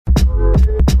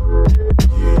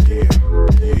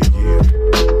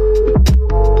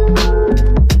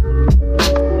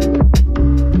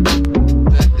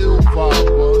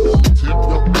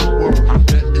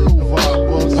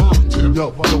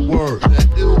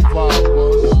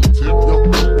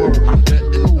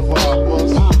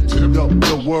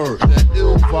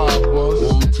vibe buzz.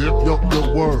 Word tip, yo,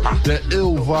 word. That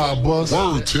ill vibe buzz.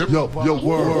 Word tip, yo,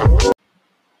 word.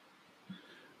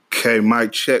 Okay,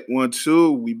 mic check 1,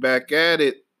 2. We back at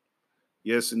it.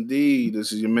 Yes, indeed.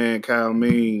 This is your man Kyle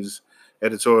Means,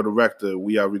 editorial director.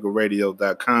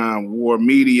 WeAreRegalRadio.com. War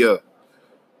Media.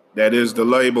 That is the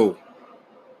label.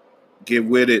 Get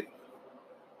with it.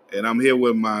 And I'm here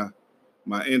with my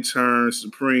intern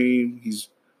Supreme. He's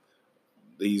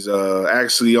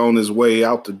actually on his way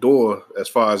out the door as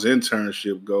far as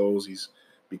internship goes. He's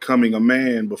becoming a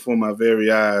man before my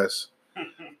very eyes.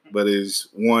 But his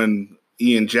one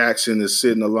Ian Jackson is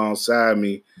sitting alongside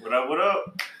me. What up, what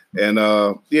up? And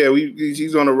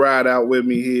he's gonna ride out with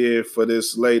me here for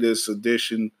this latest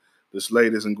and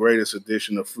greatest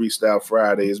edition of Freestyle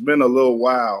Friday. It's been a little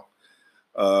while.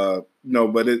 But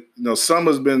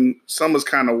summer's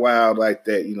kind of wild like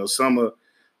that. Summer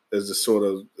is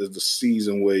the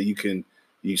season where you can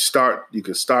start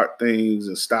things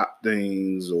and stop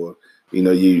things, or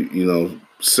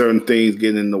certain things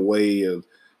get in the way of,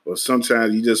 or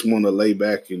sometimes you just want to lay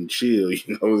back and chill.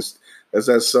 That's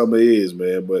how summer is,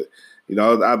 man. But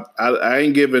I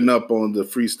ain't giving up on the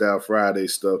Freestyle Friday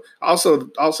stuff. Also,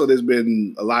 there's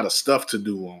been a lot of stuff to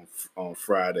do on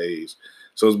Fridays,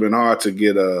 so it's been hard to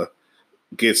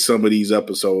get some of these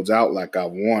episodes out like I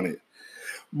wanted.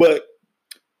 But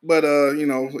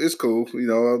it's cool.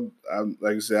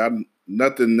 Like I said,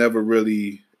 nothing never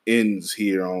really ends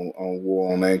here on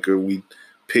War on Anchor. We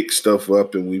pick stuff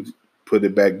up and we put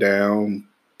it back down,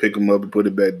 pick them up and put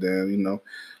it back down.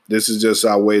 This is just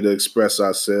our way to express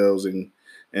ourselves and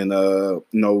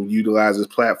utilize this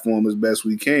platform as best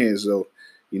we can. So,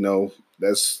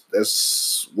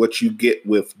 that's what you get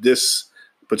with this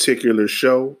particular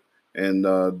show and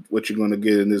what you're going to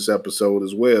get in this episode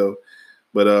as well.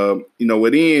 But,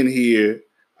 with Ian here,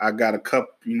 I got a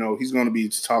couple, he's going to be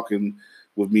talking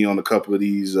with me on a couple of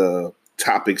these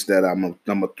topics that I'm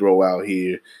gonna throw out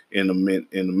here in a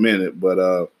minute. But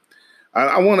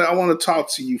I want to talk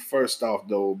to you first off,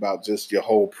 though, about just your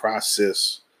whole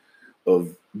process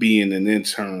of being an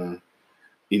intern.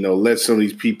 Let some of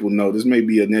these people know this may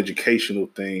be an educational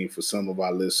thing for some of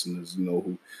our listeners,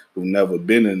 who've never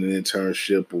been in an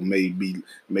internship or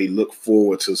may look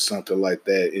forward to something like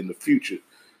that in the future.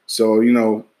 So,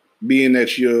 being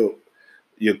that you're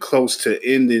close to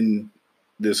ending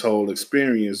this whole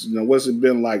experience, what's it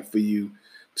been like for you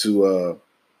to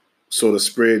sort of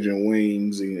spread your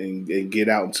wings and get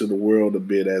out into the world a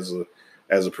bit as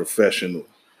a professional?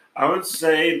 I would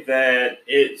say that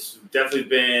it's definitely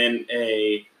been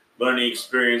a learning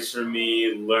experience for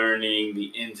me, learning the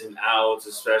ins and outs,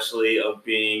 especially of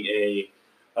being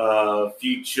a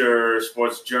future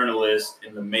sports journalist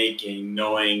in the making,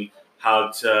 knowing how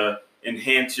to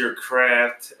enhance your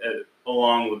craft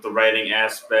along with the writing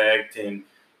aspect and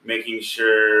making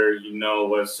sure you know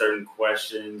what certain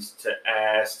questions to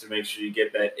ask to make sure you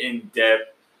get that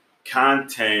in-depth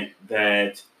content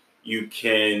that you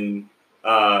can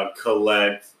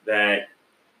collect that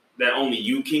only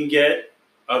you can get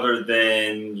other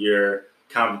than your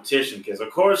competition. Because,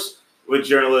 of course, with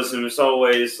journalism, it's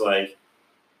always in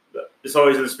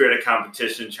the spirit of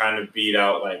competition, trying to beat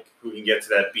out who can get to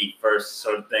that beat first,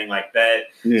 sort of thing like that.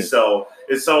 Yeah. So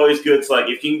it's always good to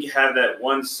if you can have that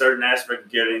one certain aspect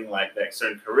of getting that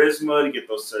certain charisma to get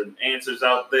those certain answers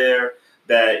out there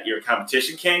that your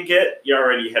competition can't get, you're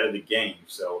already ahead of the game.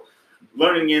 So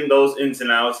learning in those ins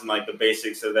and outs and the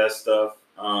basics of that stuff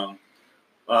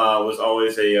was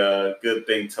always a good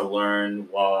thing to learn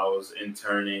while I was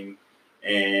interning,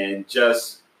 and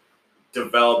just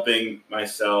developing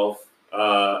myself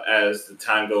as the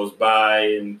time goes by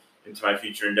and into my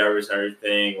future endeavors and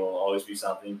everything will always be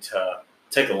something to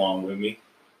take along with me.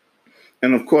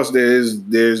 And of course, there's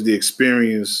the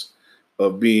experience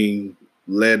of being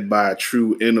led by a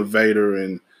true innovator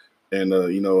and a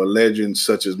legend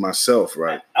such as myself,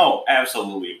 right? Oh,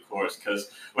 absolutely, of course. Because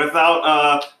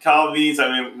without Kyle Means,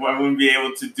 I wouldn't be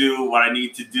able to do what I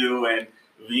need to do, and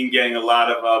been getting a lot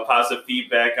of positive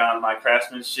feedback on my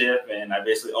craftsmanship, and I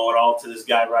basically owe it all to this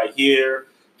guy right here,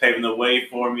 paving the way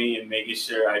for me and making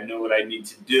sure I knew what I need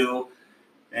to do.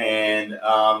 And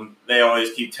they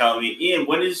always keep telling me, Ian,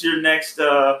 when is your next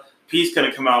piece going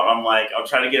to come out? I'm like, I'll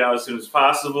try to get out as soon as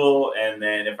possible, and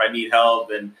then if I need help,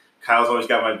 then Kyle's always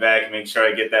got my back and make sure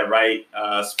I get that right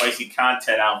spicy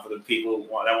content out for the people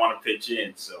that want to pitch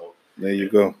in. So there you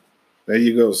go.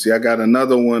 See, I got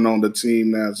another one on the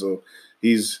team now, so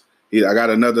I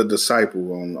got another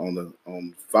disciple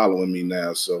on following me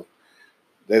now. So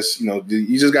that's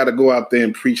you just got to go out there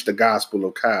and preach the gospel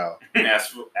of Kyle.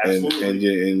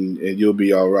 Absolutely. And you'll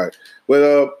be all right.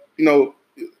 Well,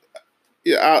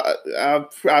 Yeah, I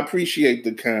appreciate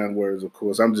the kind words, of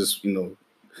course. I'm just,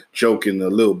 joking a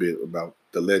little bit about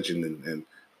the legend and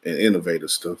innovative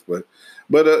stuff. But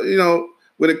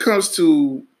when it comes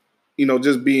to,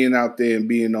 just being out there and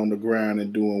being on the ground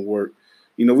and doing work,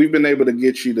 we've been able to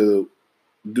get you to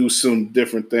do some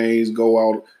different things, go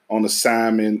out on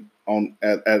assignment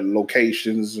at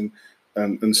locations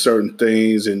and certain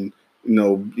things, and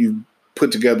you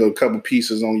put together a couple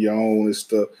pieces on your own and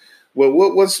stuff. Well,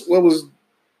 what was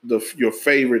your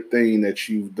favorite thing that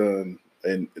you've done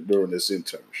during this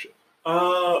internship?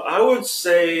 I would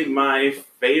say my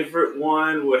favorite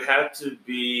one would have to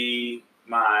be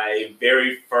my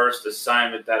very first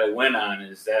assignment that I went on.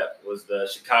 That was the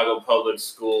Chicago Public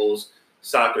Schools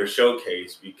soccer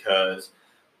showcase, because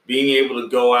being able to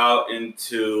go out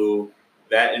into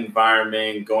that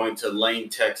environment, going to Lane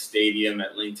Tech Stadium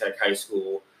at Lane Tech High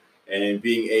School, and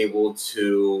being able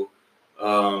to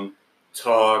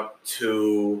talk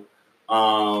to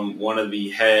one of the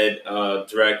head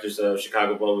directors of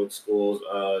Chicago Public Schools,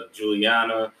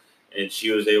 Juliana, and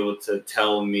she was able to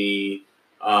tell me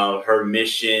her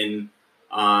mission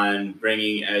on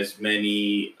bringing as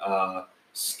many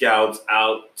scouts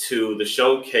out to the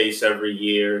showcase every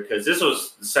year, because this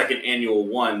was the second annual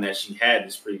one that she had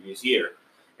this previous year.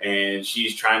 And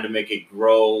she's trying to make it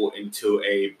grow into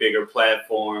a bigger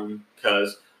platform,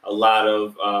 because a lot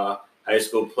of high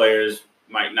school players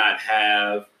might not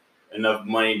have enough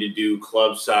money to do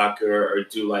club soccer or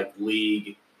do like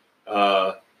league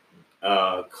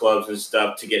clubs and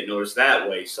stuff to get noticed that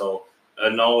way. So,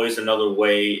 and always another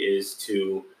way is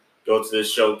to go to the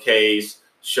showcase,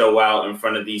 show out in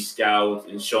front of these scouts,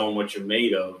 and show them what you're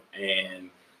made of, and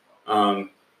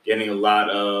getting a lot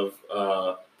of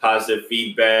positive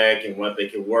feedback and what they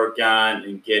can work on,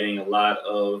 and getting a lot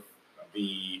of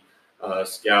the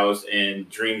scouts and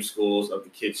dream schools of the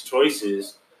kids'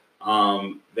 choices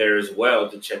there as well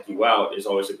to check you out is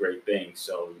always a great thing.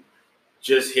 So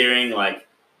just hearing like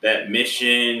that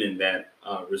mission and that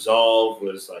resolve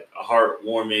was like a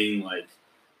heartwarming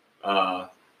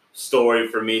story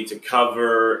for me to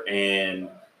cover and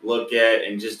look at,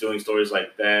 and just doing stories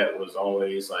like that was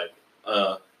always like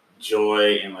a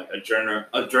joy and like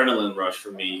adrenaline rush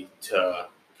for me to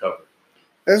cover.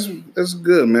 That's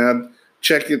good, man.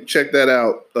 Check that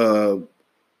out.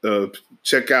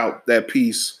 Check out that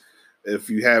piece if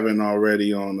you haven't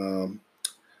already on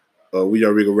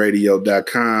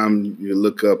weareregalradio.com. You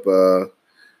look up the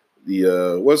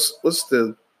what's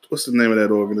the name of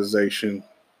that organization?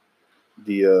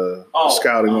 The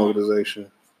scouting organization.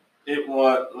 It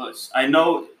was. I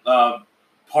know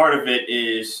part of it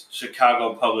is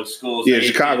Chicago Public Schools. Yeah,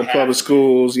 Chicago Public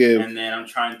Schools. Yeah, and then I'm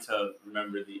trying to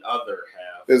remember the other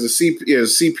half. There's a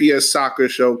CPS soccer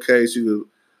showcase. You could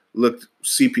look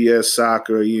CPS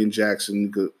soccer. Ian Jackson. You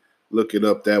could look it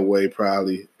up that way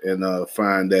probably and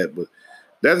find that. But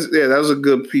that was a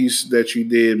good piece that you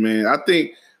did, man. I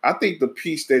think the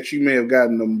piece that you may have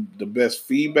gotten the best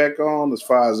feedback on, as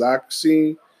far as I've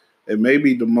seen, and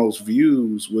maybe the most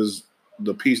views, was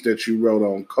the piece that you wrote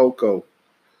on Coco.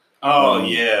 Oh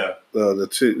yeah,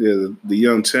 the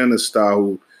young tennis star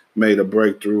who made a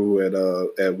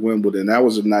breakthrough at Wimbledon. That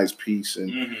was a nice piece,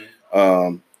 and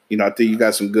I think you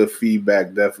got some good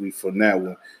feedback definitely from that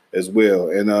one as well,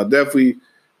 and definitely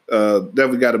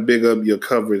got to big up your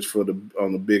coverage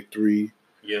on the Big Three.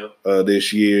 Yeah.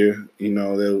 This year,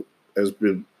 that has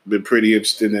been pretty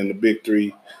interesting in the Big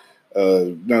Three.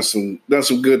 Done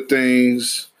some good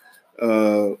things.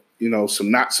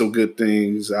 Some not so good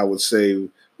things, I would say,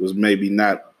 was maybe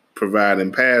not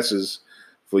providing passes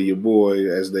for your boy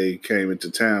as they came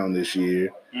into town this year.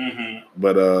 Mm-hmm.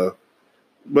 But I'm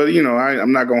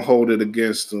not gonna hold it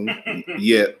against them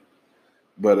yet.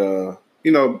 But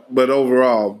but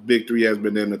overall, Big Three has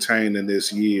been entertaining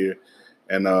this year,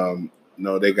 and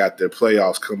they got their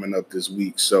playoffs coming up this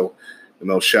week. So,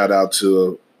 shout out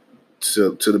to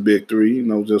the Big Three,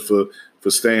 just for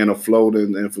staying afloat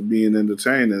and for being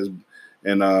entertainers.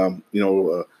 And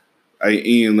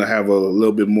Ian will have a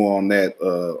little bit more on that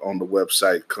on the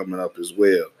website coming up as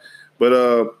well.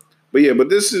 But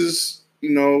this is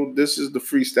the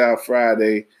Freestyle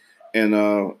Friday,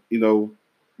 and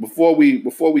before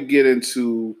we get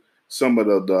into some of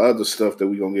the other stuff that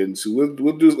we're gonna get into,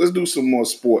 let's do some more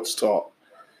sports talk.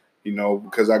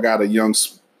 Because I got a young,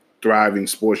 thriving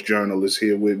sports journalist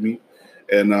here with me,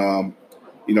 and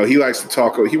he likes to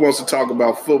talk. He wants to talk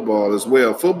about football as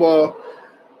well. Football,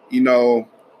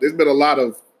 there's been a lot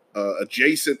of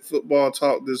adjacent football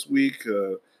talk this week.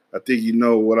 I think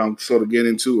what I'm sort of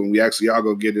getting into, and we actually are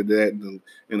gonna get into that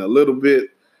in a little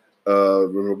bit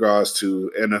with regards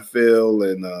to NFL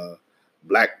and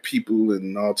black people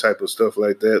and all type of stuff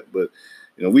like that. But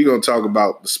we're gonna talk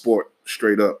about the sport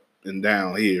straight up and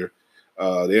down here.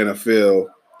 The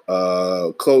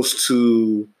NFL close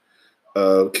to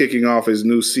kicking off his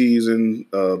new season.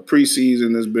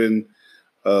 Preseason has been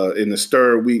in the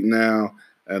third week now,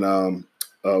 and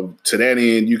to that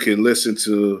end, you can listen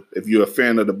to, if you're a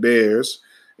fan of the Bears,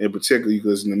 in particular, you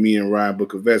can listen to me and Ryan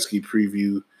Bukovetsky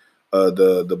preview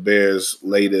the Bears'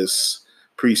 latest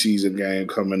preseason game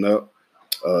coming up.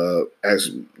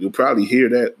 As you'll probably hear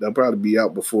that, they'll probably be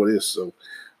out before this, so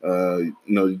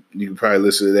you can probably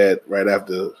listen to that right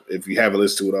after. If you haven't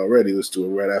listened to it already, listen to it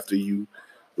right after you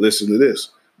listen to this.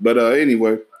 But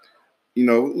anyway,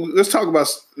 let's talk about,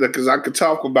 because I could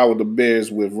talk about with the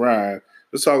Bears with Ryan.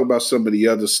 Let's talk about some of the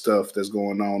other stuff that's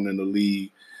going on in the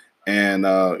league. And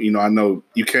I know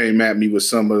you came at me with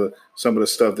some of the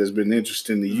stuff that's been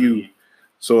interesting to you.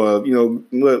 So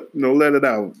let it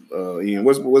out, Ian.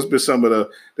 What's been some of the?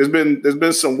 There's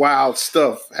been some wild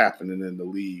stuff happening in the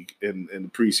league in the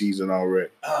preseason already.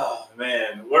 Oh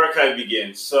man, where can I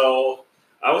begin? So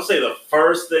I would say the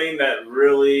first thing that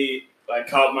really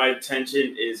caught my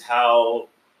attention is how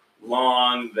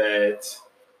long that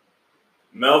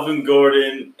Melvin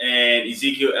Gordon and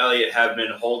Ezekiel Elliott have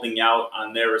been holding out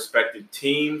on their respective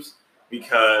teams,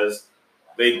 because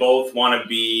they both want to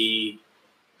be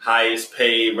highest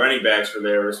paid running backs for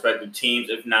their respective teams,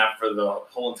 if not for the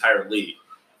whole entire league,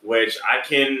 which I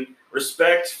can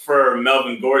respect for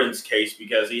Melvin Gordon's case,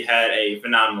 because he had a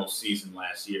phenomenal season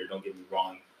last year, don't get me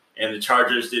wrong. And the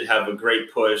Chargers did have a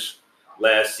great push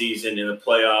last season in the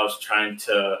playoffs, trying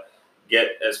to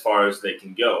get as far as they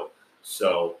can go.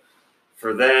 So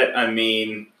for that, I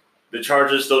mean, the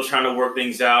Chargers still trying to work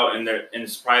things out, and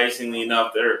surprisingly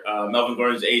enough, Melvin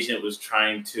Gordon's agent was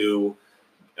trying to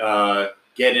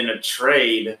get in a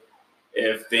trade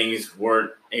if things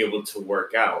weren't able to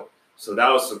work out. So that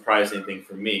was a surprising thing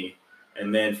for me.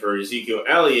 And then for Ezekiel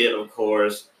Elliott, of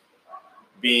course,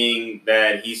 being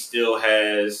that he still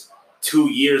has 2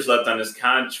 years left on his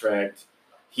contract,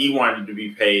 he wanted to be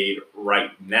paid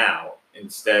right now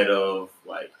instead of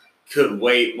could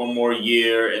wait one more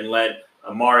year and let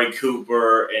Amari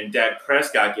Cooper and Dak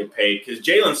Prescott get paid, because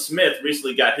Jalen Smith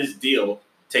recently got his deal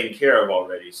taken care of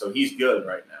already, so he's good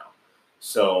right now.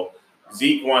 So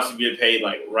Zeke wants to get paid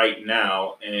right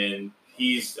now, and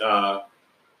he's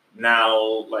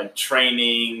now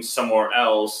training somewhere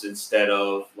else instead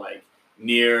of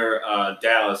near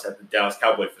Dallas at the Dallas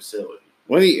Cowboy facility.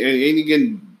 When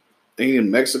ain't he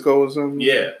in Mexico or something?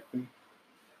 Yeah.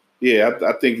 Yeah,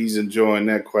 I think he's enjoying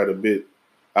that quite a bit.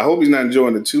 I hope he's not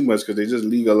enjoying it too much, because they just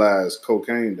legalized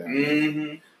cocaine down there.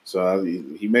 Mm-hmm. So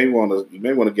he may want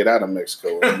to get out of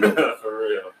Mexico. For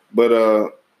real.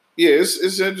 But yeah,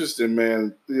 it's interesting,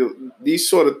 man. These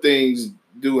sort of things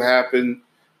do happen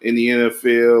in the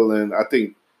NFL, and I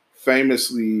think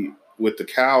famously with the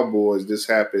Cowboys, this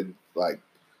happened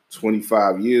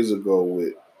 25 years ago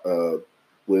with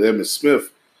Emmitt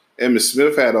Smith. Emmitt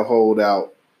Smith had a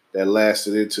holdout that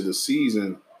lasted into the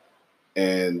season,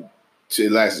 and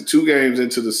it lasted 2 games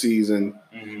into the season,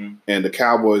 mm-hmm. and the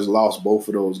Cowboys lost both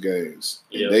of those games.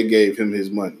 Yep. And they gave him his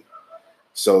money.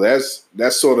 So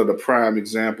that's sort of the prime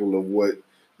example of what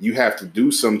you have to do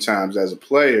sometimes as a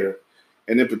player,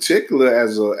 and in particular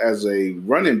as a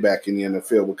running back in the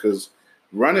NFL, because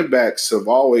running backs have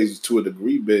always, to a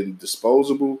degree, been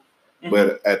disposable. Mm-hmm.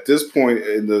 But at this point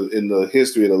in the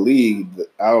history of the league,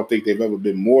 I don't think they've ever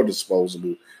been more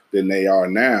disposable than they are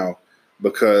now,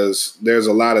 because there's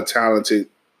a lot of talented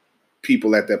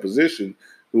people at that position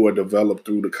who are developed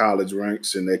through the college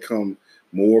ranks, and they come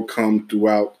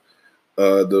throughout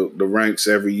the ranks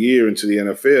every year into the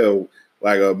NFL.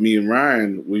 Me and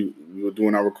Ryan, we were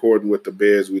doing our recording with the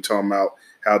Bears. We talking about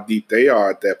how deep they are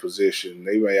at that position.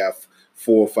 They may have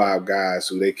 4 or 5 guys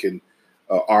who they can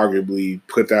arguably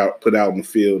put out in the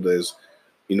field as,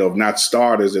 if not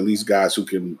starters, at least guys who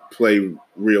can play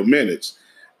real minutes.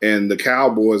 And the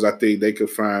Cowboys, I think they could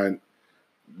find.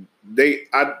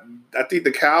 I think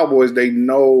the Cowboys, they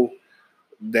know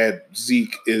that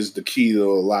Zeke is the key to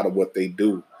a lot of what they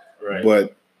do, right?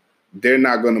 But they're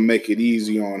not going to make it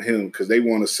easy on him, because they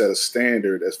want to set a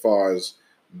standard as far as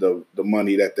the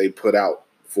money that they put out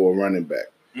for a running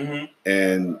back. Mm-hmm.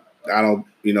 And I don't,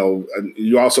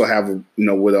 you also have,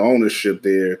 with the ownership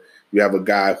there, you have a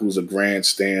guy who's a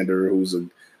grandstander, who's a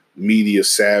media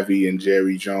savvy, and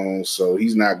Jerry Jones. So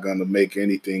he's not going to make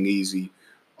anything easy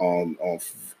on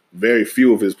very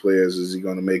few of his players is he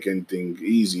going to make anything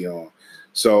easy on.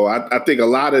 So I think a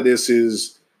lot of this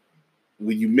is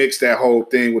when you mix that whole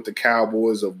thing with the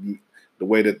Cowboys of the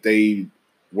way that they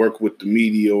work with the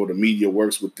media or the media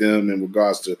works with them in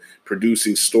regards to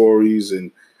producing stories,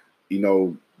 and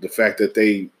the fact that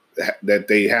they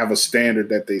have a standard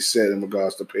that they set in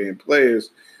regards to paying players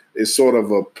is sort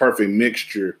of a perfect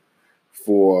mixture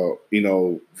for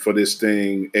for this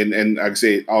thing. And like I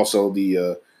say, also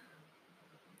the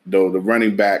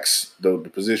running backs, the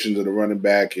positions of the running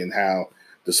back and how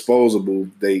disposable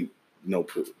they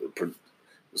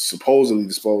supposedly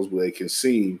disposable they can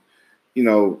seem.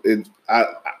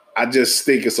 I just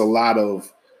think it's a lot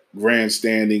of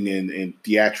grandstanding and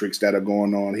theatrics that are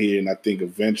going on here, and I think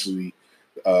eventually,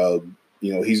 I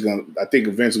think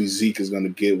eventually Zeke is gonna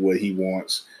get what he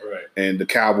wants, right? And the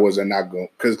Cowboys are not going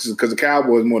because the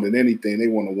Cowboys more than anything they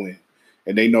want to win,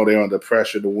 and they know they're under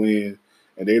pressure to win,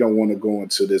 and they don't want to go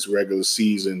into this regular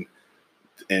season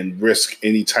and risk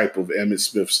any type of Emmitt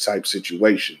Smith's type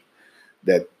situation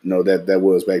that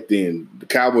was back then. The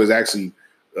Cowboys actually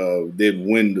did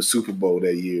win the Super Bowl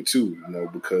that year too,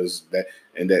 because that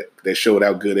showed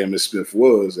how good Emmitt Smith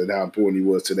was and how important he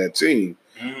was to that team.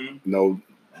 Mm-hmm.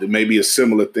 There may be a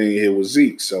similar thing here with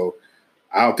Zeke, so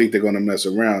I don't think they're going to mess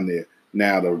around there.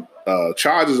 Now the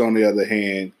Chargers, on the other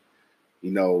hand,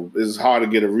 it's hard to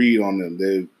get a read on them.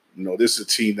 This is a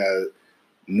team that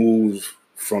moves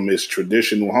from its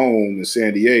traditional home in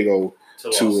San Diego to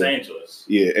Los Angeles.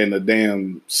 Yeah, and a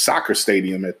damn soccer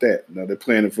stadium at that. They're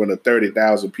playing in front of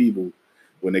 30,000 people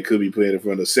when they could be playing in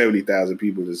front of 70,000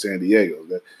 people in San Diego.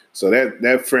 So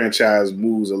that franchise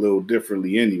moves a little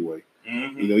differently anyway.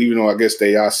 Mm-hmm. Even though I guess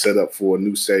they are set up for a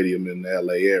new stadium in the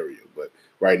LA area, but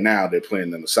right now they're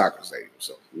playing in the soccer stadium.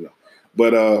 So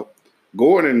but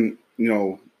Gordon,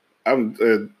 I would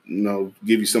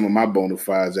give you some of my bona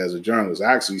fides as a journalist.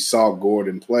 I actually saw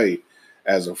Gordon play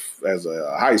as a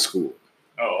high school.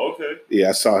 Oh, okay. Yeah,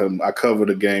 I saw him. I covered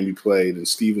a game he played in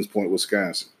Stevens Point,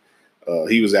 Wisconsin.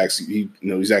 He's actually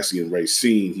in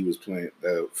Racine. He was playing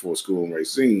for a school in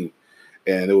Racine,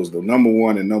 and it was the number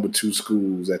 1 and number 2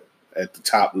 schools at the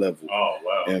top level. Oh,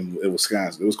 wow! In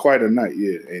Wisconsin, it was quite a night.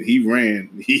 Yeah, and he ran.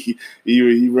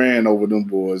 He ran over them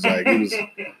boys like he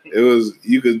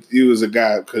was a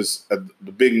guy, because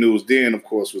the big news then, of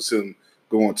course, was him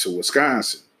going to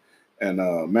Wisconsin and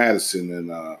Madison,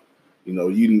 and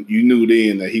you knew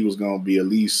then that he was going to be at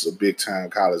least a big time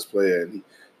college player, and he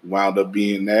wound up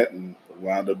being that, and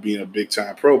wound up being a big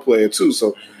time pro player too.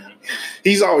 So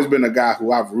he's always been a guy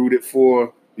who I've rooted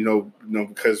for,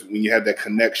 because when you have that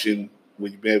connection,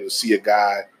 when you be able to see a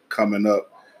guy coming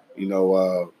up, you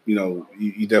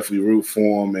definitely root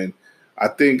for him. And I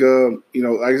think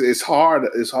it's hard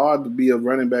to be a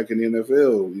running back in the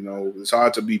NFL. It's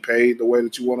hard to be paid the way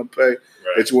that you want to pay, right,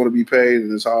 that you want to be paid,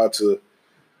 and it's hard to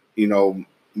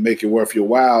make it worth your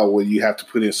while when you have to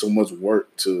put in so much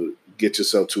work to get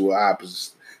yourself to a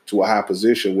high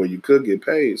position where you could get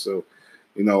paid. So,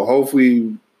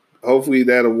 hopefully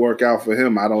that'll work out for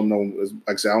him. I don't know.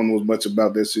 Like I said, I don't know as much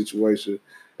about that situation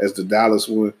as the Dallas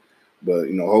one, but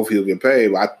hopefully he'll get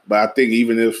paid. But I think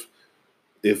even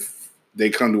if they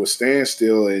come to a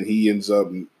standstill and he ends up,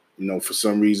 for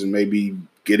some reason maybe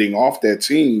getting off that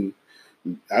team,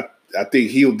 I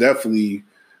think he'll definitely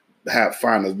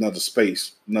find another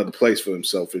place for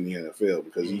himself in the NFL,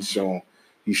 because he's shown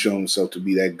himself to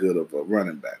be that good of a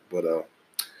running back. But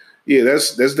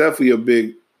that's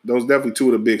definitely those definitely two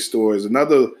of the big stories.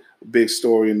 Another big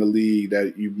story in the league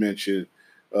that you mentioned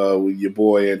with your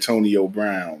boy Antonio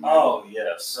Brown. Oh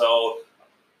yeah, so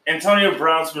Antonio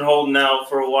Brown's been holding out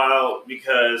for a while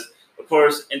because, of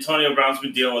course, Antonio Brown's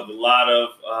been dealing with a lot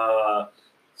of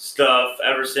stuff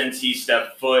ever since he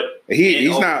stepped foot.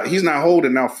 He's not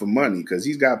holding out for money, because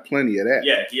he's got plenty of that.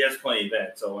 Yeah, he has plenty of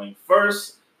that. So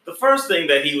the first thing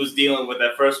that he was dealing with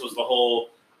at first was the whole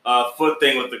foot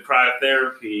thing with the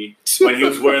cryotherapy, when he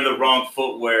was wearing the wrong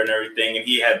footwear and everything, and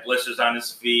he had blisters on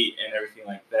his feet and everything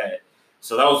like that.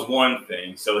 So that was one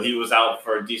thing. So he was out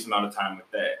for a decent amount of time with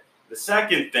that. The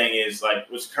second thing is,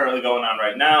 what's currently going on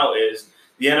right now is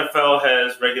the NFL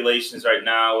has regulations right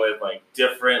now with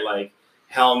different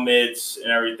helmets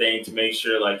and everything to make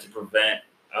sure to prevent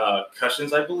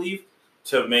concussions, I believe,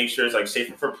 to make sure it's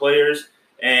safer for players.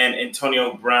 And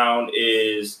Antonio Brown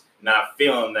is not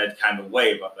feeling that kind of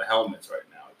way about the helmets right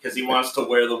now, because he wants to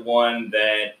wear the one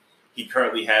that he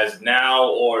currently has now,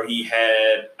 or he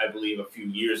had, I believe, a few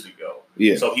years ago.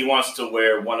 Yeah. So he wants to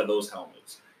wear one of those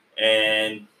helmets.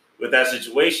 And with that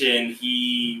situation,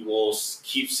 he will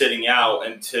keep sitting out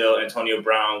until Antonio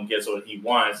Brown gets what he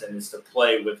wants, and is to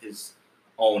play with his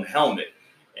own helmet.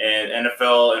 And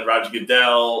NFL and Roger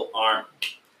Goodell aren't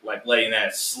letting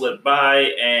that slip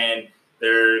by, and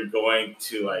they're going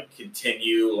to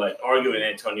continue arguing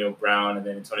Antonio Brown, and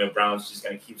then Antonio Brown's just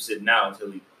going to keep sitting out until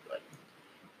he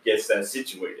gets that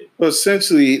situated. Well,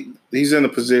 essentially, he's in a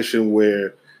position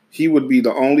where he would be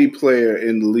the only player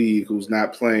in the league who's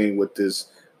not playing with this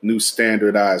new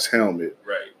standardized helmet.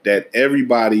 Right. That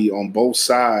everybody on both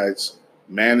sides,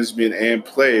 management and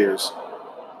players,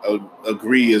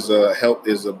 agree is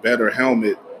a better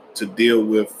helmet to deal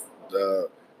with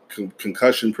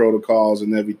concussion protocols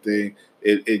and everything.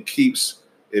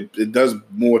 It does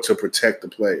more to protect the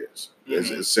players,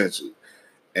 essentially.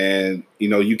 And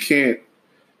you can't.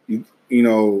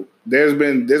 There's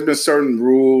been certain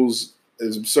rules,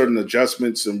 there's certain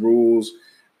adjustments and rules,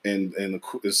 and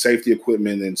safety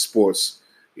equipment in sports.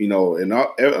 And I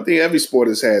think every sport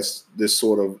has this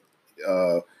sort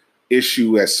of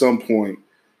issue at some point.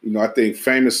 I think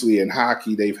famously in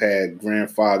hockey, they've had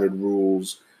grandfathered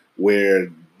rules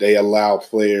where they allow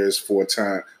players for a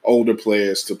time, older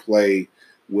players, to play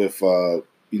with,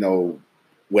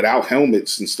 without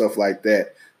helmets and stuff like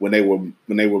that when they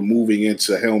were moving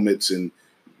into helmets and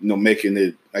making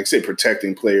it, like I said,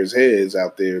 protecting players' heads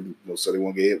out there, so they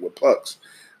won't get hit with pucks.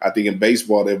 I think in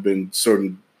baseball there have been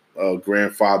certain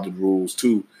grandfathered rules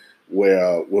too,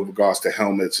 where with regards to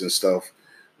helmets and stuff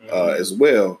as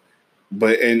well.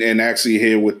 But and actually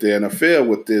here with the NFL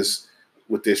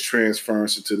with this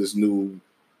transference into these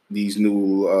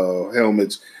new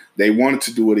helmets, they wanted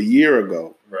to do it a year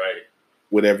ago, right,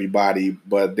 with everybody,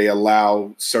 but they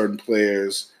allow certain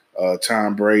players,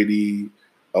 Tom Brady,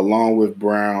 along with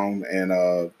Brown and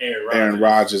Aaron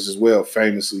Rodgers as well.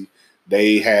 Famously,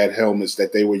 they had helmets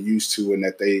that they were used to and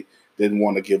that they didn't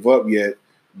want to give up yet.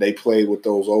 They played with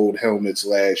those old helmets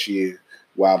last year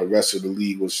while the rest of the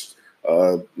league was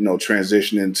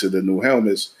transitioning to the new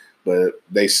helmets. But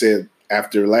they said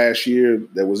after last year,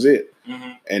 that was it.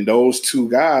 Mm-hmm. And those two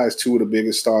guys, two of the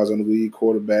biggest stars in the league,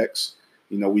 quarterbacks,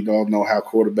 we don't know how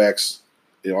quarterbacks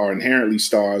are inherently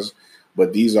stars,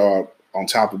 but these are, on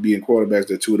top of being quarterbacks,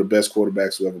 they're two of the best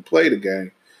quarterbacks who ever played a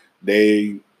game.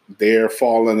 They're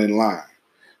falling in line.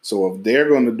 So if they're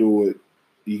going to do it,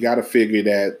 you got to figure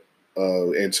that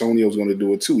Antonio's going to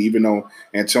do it too, even though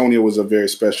Antonio was a very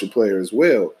special player as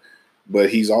well. But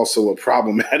he's also a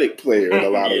problematic player in a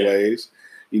lot of ways.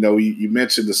 You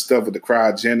mentioned the stuff with the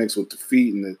cryogenics with the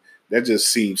feet, and that just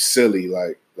seems silly.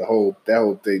 Like that whole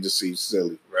thing just seems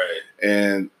silly. Right.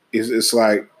 And it's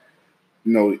like,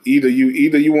 either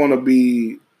you want to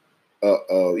be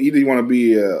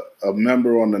a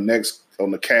member on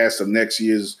the cast of next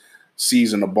year's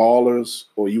season of Ballers,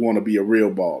 or you want to be a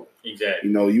real baller. Exactly.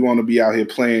 You want to be out here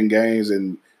playing games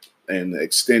and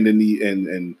extending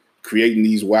and creating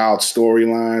these wild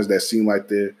storylines that seem like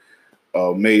they're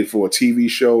made for a TV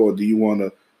show, or do you want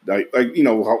to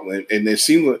and it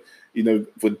seems like,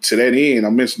 to that end, I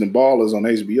mentioned the Ballers on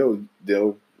HBO,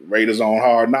 the Raiders on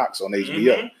Hard Knocks on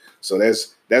HBO. Mm-hmm. So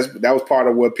that was part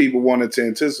of what people wanted to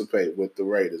anticipate with the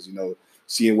Raiders,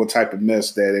 seeing what type of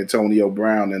mess that Antonio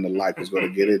Brown and the like was going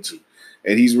to get into.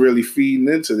 And he's really feeding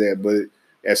into that. But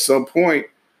at some point,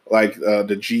 like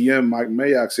the GM Mike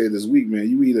Mayock said this week, man,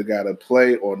 you either got to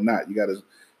play or not.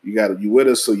 You with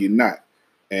us or you're not.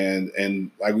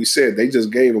 And like we said, they just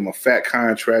gave him a fat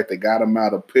contract. They got him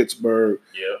out of Pittsburgh,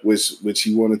 which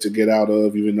he wanted to get out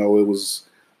of, even though it was,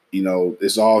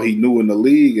 it's all he knew in the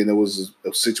league, and it was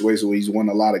a situation where he's won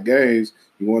a lot of games.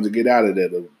 He wanted to get out of there.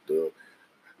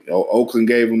 Oakland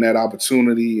gave him that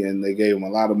opportunity, and they gave him a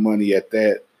lot of money at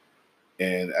that.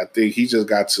 And I think he just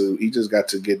got to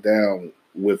get down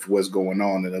with what's going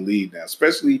on in the league now,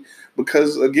 especially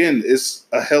because, again, it's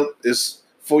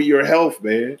for your health,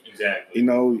 man. Exactly.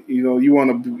 You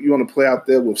want to play out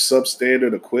there with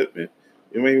substandard equipment.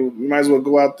 I mean, you might as well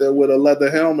go out there with a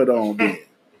leather helmet on, then.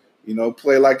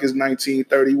 Play like it's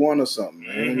 1931 or something,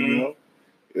 man.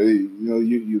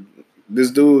 Mm-hmm.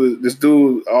 This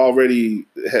dude already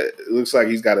looks like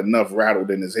he's got enough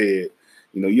rattled in his head.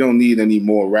 You don't need any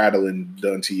more rattling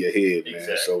done to your head, man.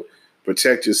 Exactly. So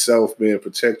protect yourself, man.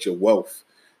 Protect your wealth,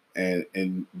 and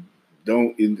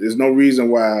there's no reason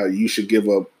why you should give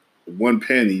up one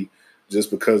penny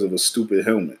just because of a stupid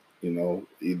helmet,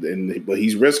 but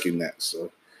he's risking that.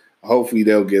 So hopefully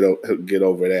they'll get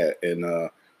over that. And,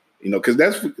 because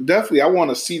that's definitely, I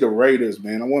want to see the Raiders,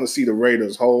 man. I want to see the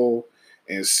Raiders whole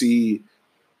and see,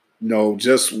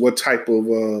 just what type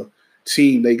of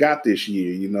team they got this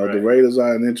year. Right. The Raiders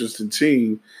are an interesting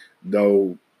team,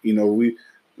 though, we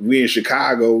in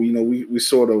Chicago, we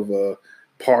sort of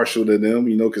partial to them,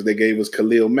 because they gave us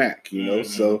Khalil Mack, Mm-hmm.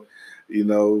 So,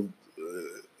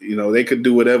 they could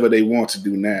do whatever they want to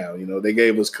do now. They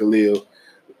gave us Khalil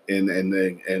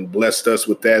and blessed us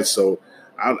with that. So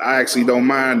I actually don't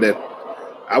mind that.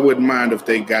 I wouldn't mind if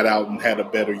they got out and had a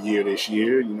better year this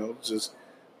year, just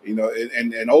You know,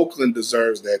 and Oakland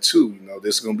deserves that too. You know,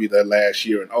 this is going to be their last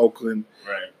year in Oakland.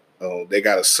 Right. They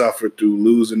got to suffer through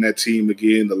losing that team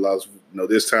again.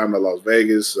 This time to Las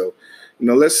Vegas. So, you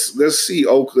know, let's see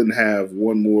Oakland have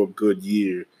one more good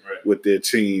year with their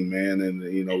team, man. And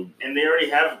you know, and they already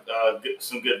have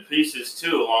some good pieces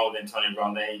too, along with Antonio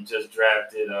Brown. They just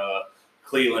drafted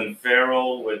Cleveland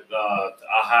Farrell with a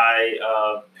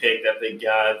high pick that they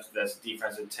got. That's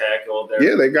defensive tackle.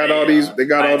 They got all these. They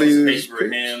got all these for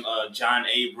him. John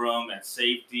Abram at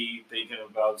safety, thinking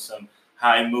about some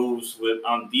high moves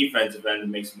on defensive end to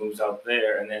make some moves out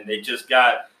there. And then they just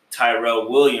got Tyrell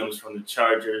Williams from the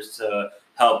Chargers to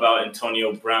help out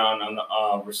Antonio Brown on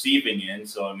the receiving end.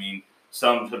 So, I mean,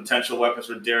 some potential weapons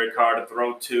for Derek Carr to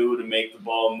throw to make the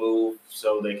ball move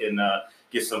so they can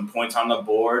get some points on the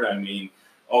board. I mean,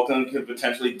 Oakland could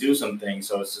potentially do some things.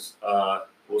 So it's just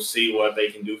we'll see what they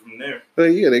can do from there.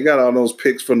 But yeah, they got all those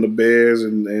picks from the Bears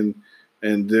and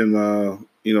then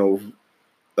you know,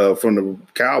 from the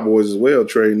Cowboys as well,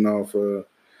 trading off the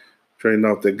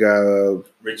guy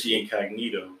Richie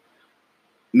Incognito.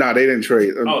 No, they didn't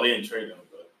trade. They didn't trade him,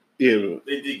 but yeah,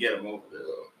 they did get him over there.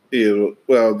 Yeah,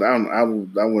 well, I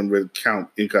wouldn't really count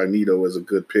Incognito as a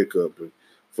good pickup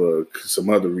for some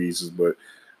other reasons, but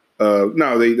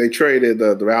no, they traded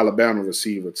the Alabama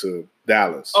receiver to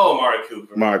Dallas. Oh,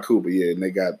 Amari Cooper, yeah, and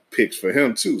they got picks for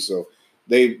him too. So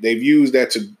they've used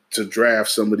that to draft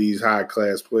some of these high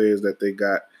class players that they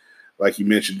got, like you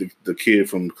mentioned, the kid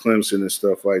from Clemson and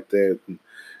stuff like that. And,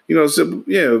 you know, so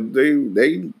yeah,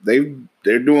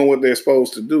 they're doing what they're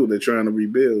supposed to do. They're trying to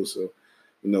rebuild. So,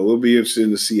 you know, it'll be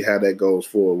interesting to see how that goes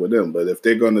forward with them. But if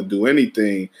they're going to do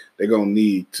anything, they're going to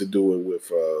need to do it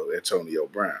with Antonio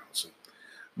Brown. So,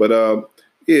 but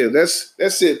yeah,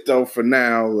 that's it though for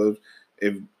now.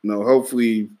 If you know,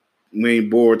 hopefully we ain't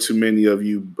bored too many of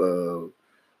you.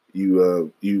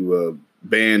 You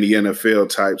ban the NFL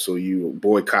types or you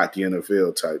boycott the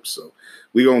NFL types. So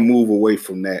we're gonna move away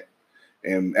from that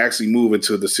and actually move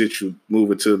into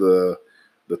the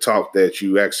talk that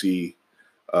you actually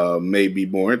may be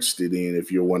more interested in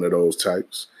if you're one of those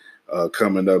types.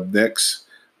 Coming up next,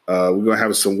 we're gonna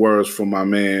have some words from my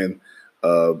man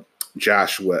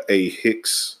Joshua A.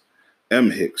 Hicks,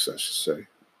 M. Hicks, I should say.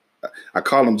 I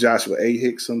call him Joshua A.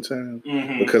 Hicks sometimes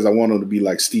because I want him to be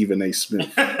like Stephen A.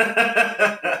 Smith.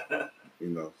 You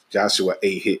know, Joshua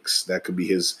A. Hicks. That could be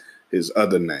his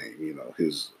other name. You know,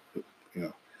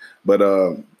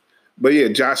 but yeah,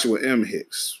 Joshua M.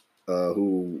 Hicks,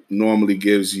 who normally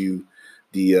gives you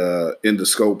the In the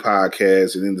Scope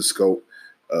podcast and In the Scope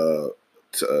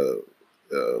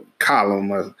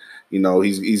column. You know,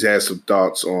 he's had some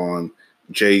thoughts on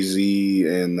Jay-Z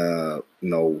and you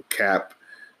know, Cap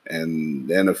and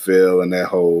the NFL and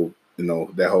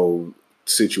that whole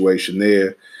situation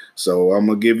there. So I'm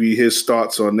gonna give you his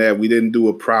thoughts on that. We didn't do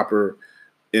a proper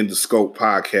In the Scope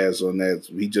podcast on that.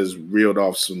 He just reeled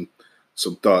off some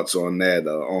thoughts on that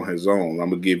on his own. I'm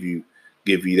gonna give you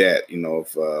that. You know,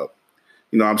 if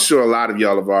you know, I'm sure a lot of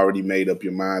y'all have already made up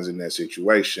your minds in that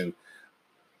situation.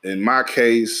 In my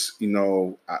case, you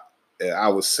know, I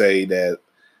would say that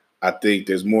I think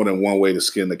there's more than one way to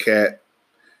skin the cat.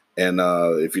 And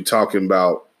if you're talking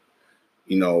about,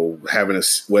 you know,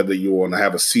 whether you want to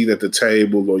have a seat at the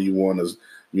table or you want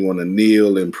to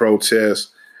kneel and protest,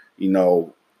 you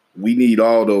know, we need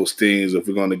all those things if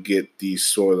we're going to get these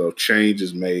sort of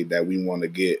changes made that we want to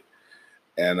get.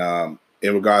 And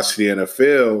in regards to the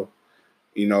NFL,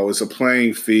 you know, it's a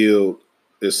playing field.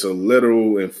 It's a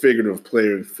literal and figurative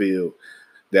playing field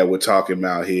that we're talking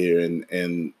about here.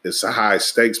 And it's a high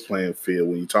stakes playing field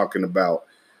when you're talking about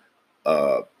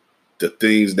the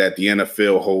things that the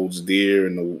NFL holds dear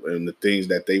and the things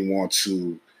that they want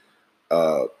to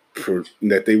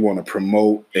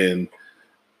promote and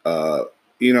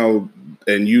you know,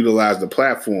 and utilize the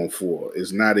platform for.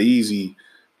 It's not easy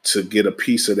to get a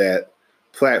piece of that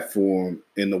platform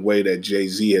in the way that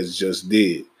Jay-Z has just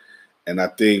did. And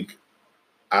I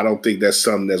don't think that's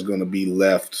something that's going to be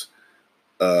left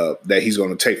that he's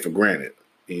going to take for granted.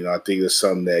 You know, I think it's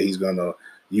something that he's going to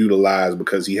utilize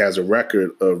because he has a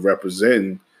record of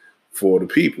representing for the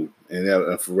people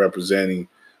and for representing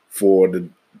for the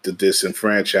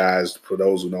disenfranchised, for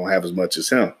those who don't have as much as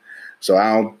him.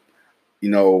 So you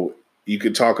know, you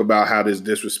could talk about how this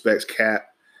disrespects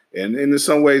Cap, and in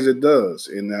some ways it does.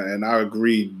 And I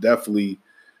agree definitely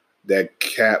that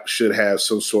Cap should have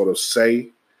some sort of say.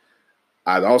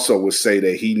 I also would say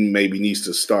that he maybe needs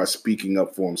to start speaking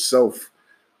up for himself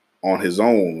on his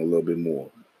own a little bit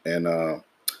more. And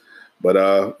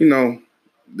but you know,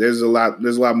 there's a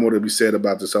lot more to be said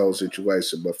about this whole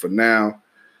situation. But for now,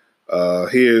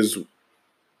 here's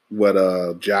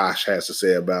what Josh has to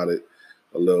say about it.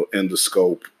 A little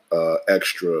endoscope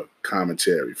extra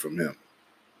commentary from him.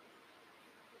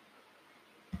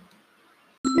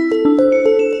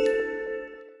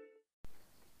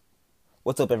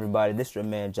 What's up, everybody? This is your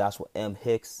man Joshua M.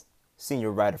 Hicks,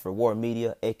 senior writer for War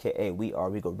Media, aka We Are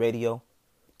Regal Radio,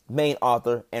 main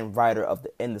author and writer of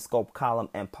the In the Scope column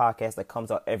and podcast that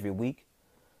comes out every week.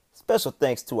 Special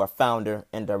thanks to our founder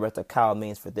and director Kyle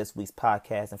Means for this week's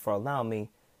podcast and for allowing me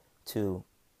to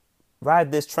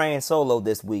ride this train solo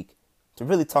this week to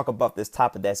really talk about this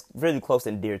topic that's really close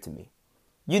and dear to me.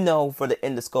 You know, for the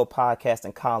In the Scope podcast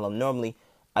and column, normally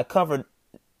I cover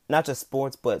not just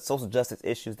sports, but social justice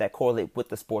issues that correlate with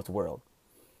the sports world.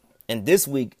 And this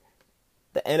week,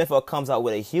 the NFL comes out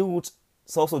with a huge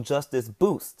social justice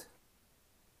boost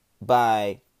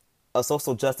by a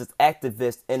social justice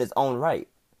activist in his own right,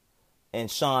 and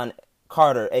Sean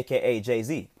Carter, a.k.a.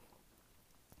 Jay-Z.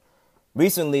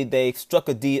 Recently, they struck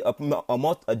a deal,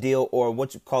 or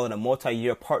what you call it, a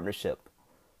multi-year partnership,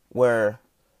 where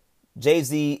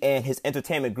Jay-Z and his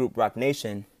entertainment group, Roc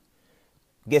Nation,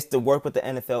 gets to work with the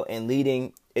NFL in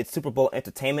leading its Super Bowl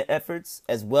entertainment efforts,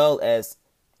 as well as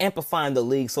amplifying the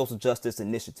league's social justice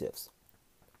initiatives.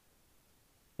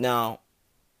 Now,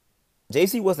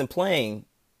 Jay-Z wasn't playing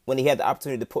when he had the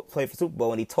opportunity to play for Super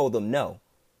Bowl, and he told them no.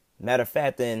 Matter of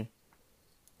fact, in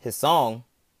his song,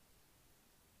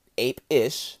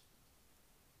 Ape-ish,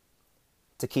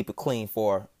 to keep it clean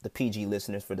for the PG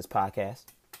listeners for this podcast,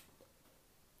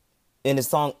 in his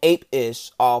song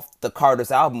Ape-ish off the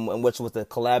Carter's album, which was the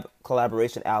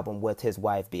collaboration album with his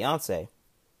wife Beyonce,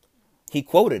 he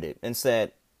quoted it and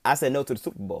said, "I said no to the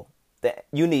Super Bowl. That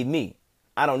you need me.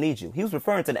 I don't need you." He was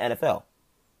referring to the NFL.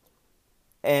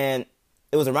 And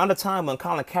it was around the time when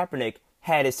Colin Kaepernick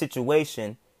had his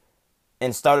situation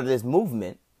and started this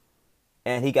movement,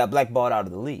 and he got blackballed out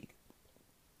of the league.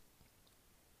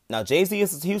 Now, Jay-Z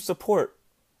is a huge support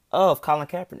of Colin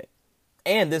Kaepernick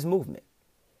and this movement.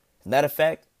 As a matter of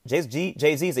fact, Jay-Z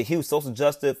is a huge social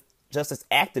justice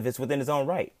activist within his own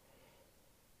right.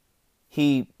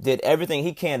 He did everything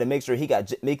he can to make sure he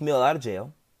got Meek Mill out of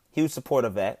jail. Huge support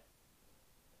of that.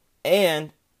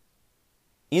 And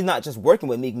he's not just working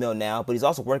with Meek Mill now, but he's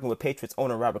also working with Patriots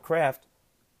owner Robert Kraft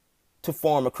to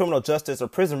form a criminal justice or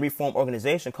prison reform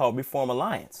organization called Reform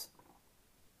Alliance.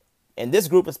 And this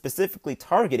group is specifically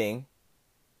targeting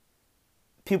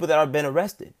people that have been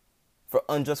arrested for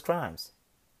unjust crimes,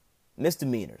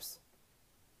 misdemeanors.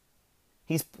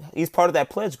 He's part of that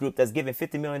pledge group that's giving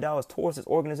 $50 million towards his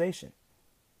organization.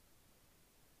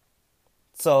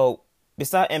 So,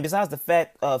 besides the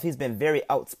fact of he's been very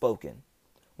outspoken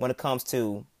when it comes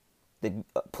to the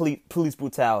police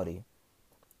brutality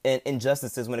and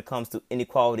injustices when it comes to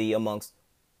inequality amongst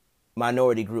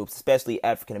minority groups, especially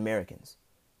African Americans.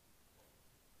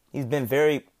 He's been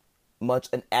very much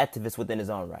an activist within his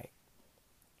own right.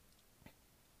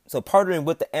 So partnering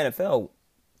with the NFL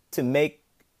to make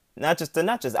not just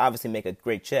obviously make a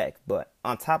great check, but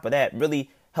on top of that,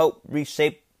 really help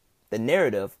reshape the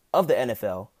narrative of the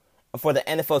NFL, and for the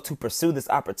NFL to pursue this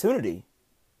opportunity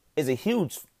is a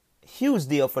huge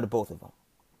deal for the both of them.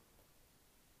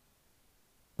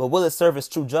 But will it serve as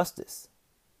true justice?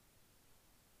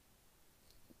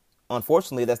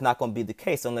 Unfortunately, that's not going to be the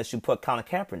case unless you put Colin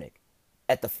Kaepernick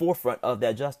at the forefront of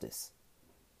that justice.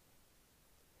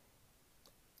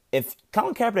 If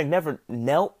Colin Kaepernick never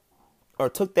knelt or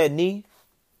took that knee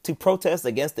to protest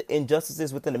against the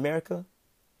injustices within America,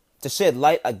 to shed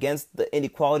light against the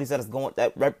inequalities that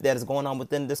is going on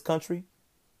within this country,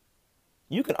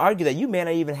 you can argue that you may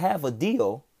not even have a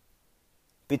deal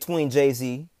between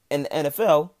Jay-Z and the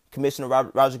NFL Commissioner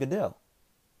Roger Goodell.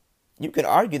 You can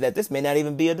argue that this may not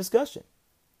even be a discussion.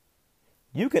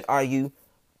 You can argue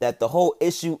that the whole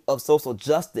issue of social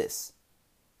justice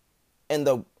and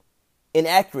the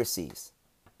inaccuracies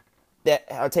that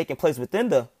are taking place within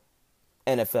the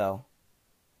NFL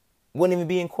wouldn't even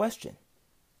be in question.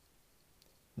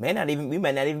 We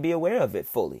may not even be aware of it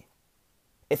fully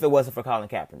if it wasn't for Colin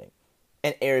Kaepernick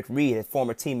and Eric Reid, his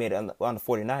former teammate on the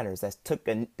 49ers,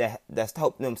 that's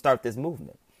helped them start this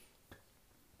movement.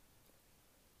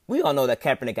 We all know that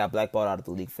Kaepernick got blackballed out of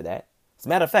the league for that. As a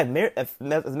matter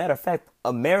of fact,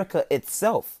 America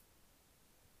itself,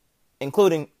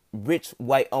 including rich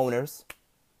white owners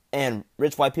and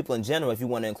rich white people in general, if you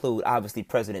want to include, obviously,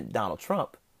 President Donald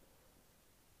Trump,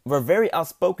 were very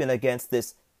outspoken against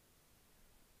this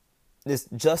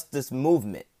justice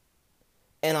movement.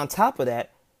 And on top of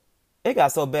that, it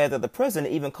got so bad that the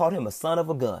president even called him a son of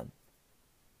a gun,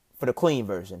 for the clean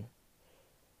version.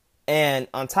 And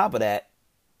on top of that,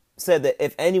 said that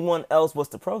if anyone else was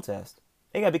to protest,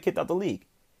 they got to be kicked out the league.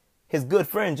 his good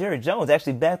friend Jerry Jones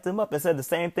actually backed him up and said the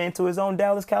same thing to his own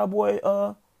Dallas Cowboy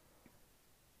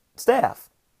staff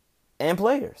and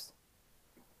players,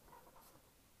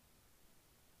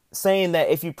 saying that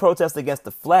if you protest against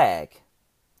the flag,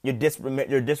 you're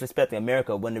disrespecting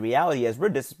America, when the reality is we're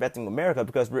disrespecting America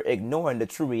because we're ignoring the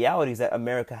true realities that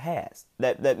America has,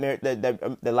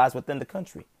 that lies within the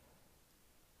country.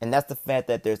 And that's the fact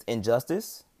that there's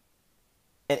injustice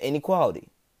and inequality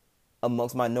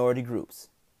amongst minority groups,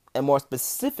 and more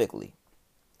specifically,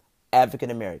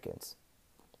 African Americans.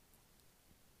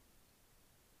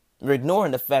 We're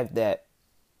ignoring the fact that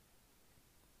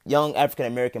young African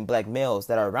American black males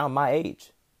that are around my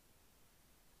age,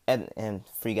 and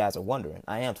for you guys are wondering,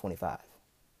 I am 25,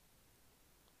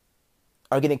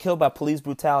 are getting killed by police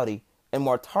brutality and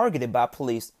more targeted by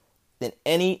police than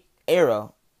any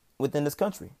era within this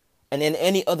country and in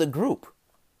any other group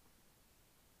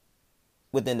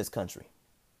within this country.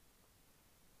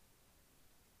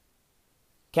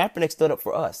 Kaepernick stood up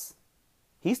for us.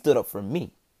 He stood up for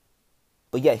me.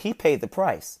 But yet he paid the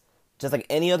price, just like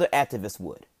any other activist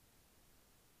would.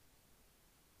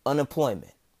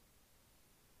 Unemployment.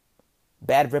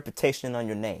 Bad reputation on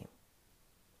your name.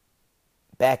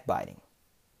 Backbiting.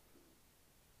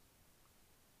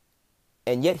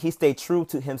 And yet he stayed true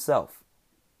to himself.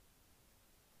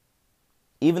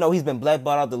 Even though he's been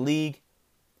blackballed out of the league,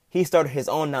 he started his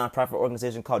own nonprofit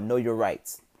organization called Know Your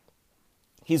Rights.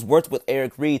 He's worked with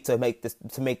Eric Reed to make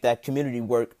that community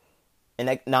work and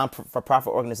that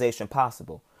non-for-profit organization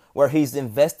possible, where he's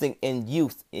investing in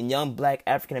youth, in young black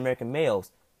African American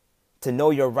males, to know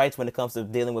your rights when it comes to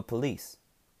dealing with police,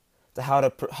 to how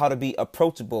to be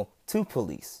approachable to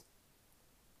police,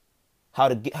 how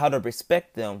to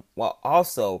respect them while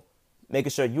also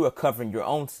making sure you are covering your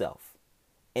own self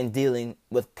in dealing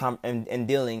with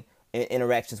in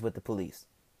interactions with the police,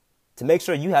 to make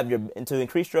sure you have to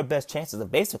increase your best chances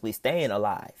of basically staying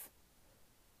alive.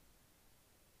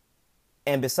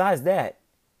 And besides that,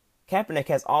 Kaepernick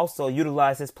has also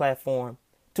utilized his platform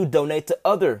to donate to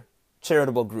other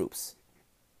charitable groups,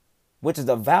 which is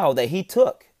a vow that he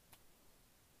took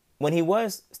when he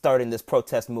was starting this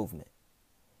protest movement.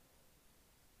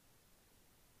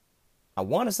 I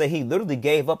want to say he literally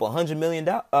gave up $100 million,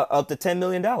 up to $10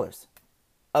 million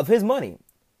of his money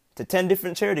to 10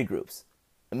 different charity groups,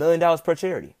 $1 million per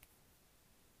charity.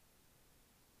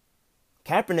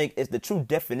 Kaepernick is the true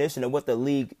definition of what the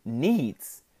league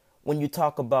needs when you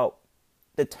talk about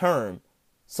the term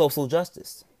social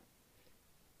justice.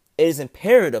 It is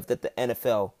imperative that the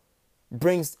NFL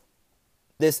brings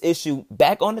this issue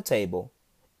back on the table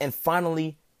and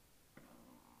finally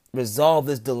resolve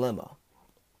this dilemma,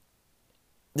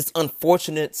 this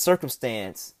unfortunate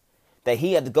circumstance that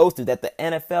he had to go through, that the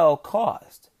NFL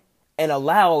caused and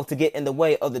allowed to get in the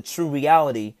way of the true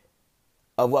reality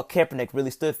of what Kaepernick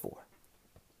really stood for.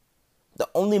 The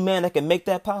only man that can make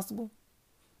that possible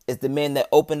is the man that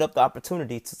opened up the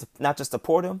opportunity to not just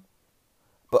support him,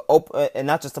 and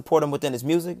not just support him within his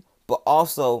music, but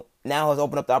also now has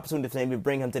opened up the opportunity for him to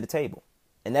bring him to the table.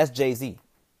 And that's Jay-Z.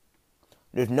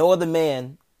 There's no other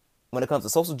man when it comes to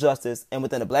social justice and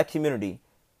within the black community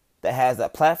that has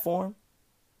that platform,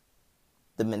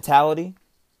 the mentality,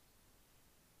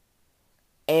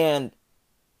 and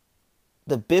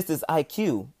the business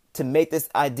IQ to make this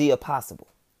idea possible.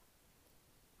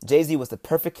 Jay-Z is the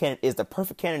perfect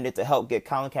candidate to help get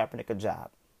Colin Kaepernick a job.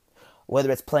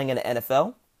 Whether it's playing in the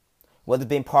NFL, whether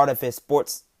being part of his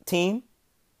sports team,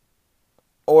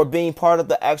 or being part of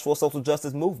the actual social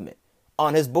justice movement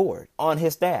on his board, on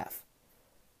his staff,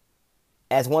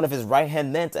 as one of his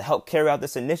right-hand men to help carry out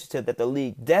this initiative that the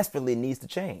league desperately needs to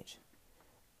change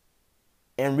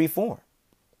and reform.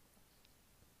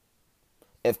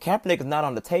 If Kaepernick is not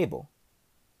on the table,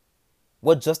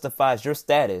 what justifies your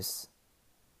status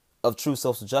of true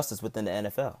social justice within the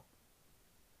NFL?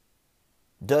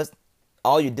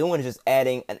 All you're doing is just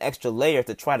adding an extra layer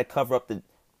to try to cover up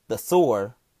the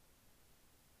sore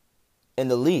in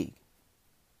the league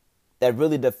that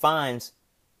really defines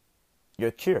your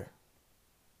cure.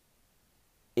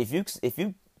 If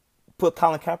you put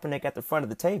Colin Kaepernick at the front of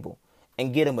the table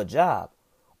and get him a job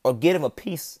or get him a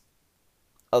piece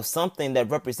of something that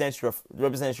represents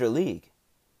your league,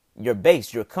 your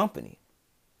base, your company,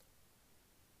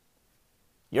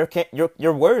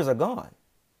 your words are gone.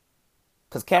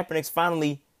 Because Kaepernick's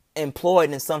finally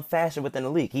employed in some fashion within the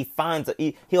league.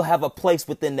 He'll have a place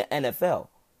within the NFL.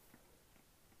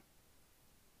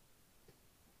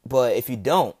 But if you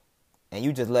don't, and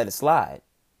you just let it slide,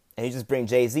 and you just bring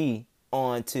Jay-Z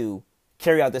on to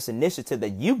carry out this initiative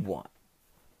that you want,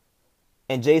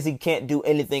 and Jay-Z can't do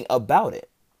anything about it,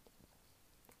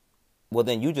 well,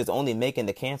 then you're just only making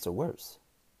the cancer worse.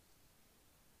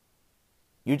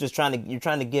 You're trying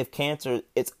to give cancer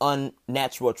its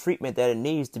unnatural treatment that it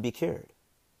needs to be cured.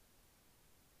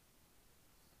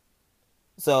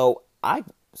 So I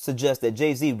suggest that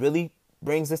Jay-Z really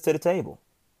brings this to the table.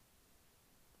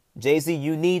 Jay-Z,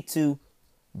 you need to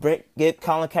give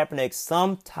Colin Kaepernick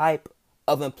some type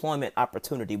of employment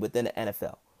opportunity within the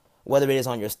NFL, whether it is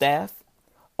on your staff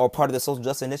or part of the social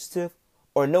justice initiative,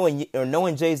 or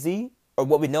knowing Jay-Z, or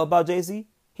what we know about Jay-Z.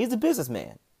 He's a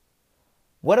businessman.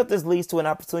 What if this leads to an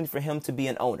opportunity for him to be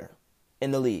an owner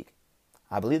in the league?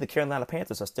 I believe the Carolina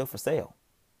Panthers are still for sale.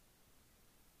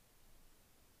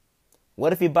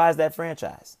 What if he buys that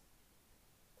franchise?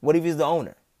 What if he's the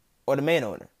owner or the main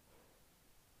owner?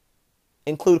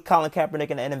 Include Colin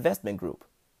Kaepernick in an investment group.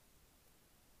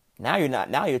 Now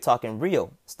you're talking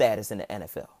real status in the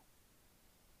NFL.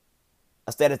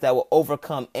 A status that will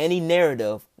overcome any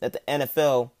narrative that the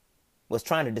NFL was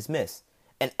trying to dismiss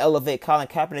and elevate Colin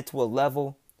Kaepernick to a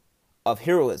level of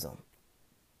heroism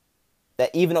that,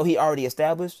 even though he already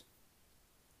established,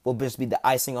 will just be the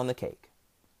icing on the cake.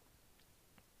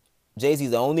 Jay-Z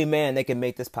is the only man that can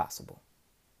make this possible.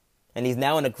 And he's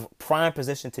now in a prime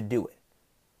position to do it.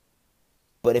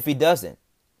 But if he doesn't,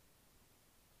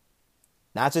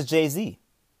 not just Jay-Z,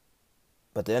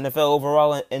 but the NFL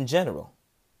overall in general,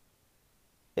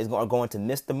 is going to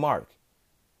miss the mark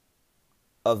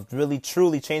of really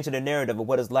truly changing the narrative of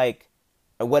what it's like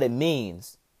or what it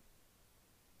means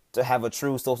to have a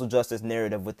true social justice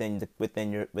narrative within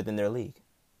their league.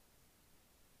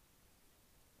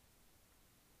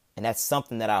 And that's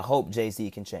something that I hope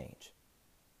Jay-Z can change.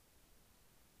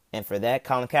 And for that,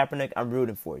 Colin Kaepernick, I'm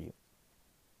rooting for you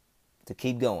to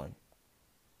keep going,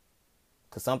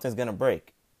 because something's going to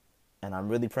break. And I'm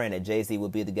really praying that Jay-Z will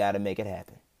be the guy to make it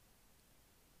happen.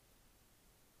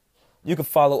 You can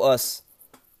follow us.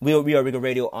 We are Regal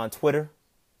Radio on Twitter.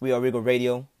 We are Regal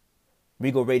Radio.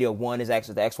 Regal Radio 1 is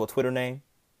actually the actual Twitter name.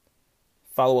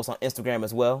 Follow us on Instagram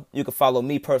as well. You can follow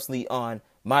me personally on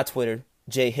my Twitter,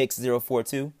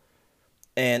 jhicks042.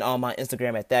 And on my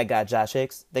Instagram at that guy, Josh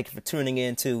Hicks. Thank you for tuning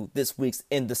in to this week's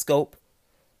In the Scope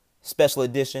special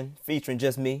edition featuring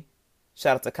just me.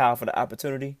 Shout out to Kyle for the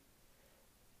opportunity.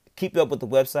 Keep up with the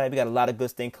website. We got a lot of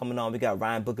good things coming on. We got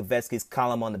Ryan Bukovetsky's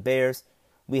column on the Bears.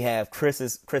 We have Chris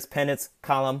Pennett's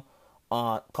column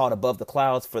called Above the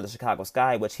Clouds for the Chicago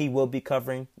Sky, which he will be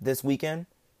covering this weekend.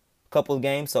 A couple of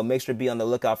games, so make sure to be on the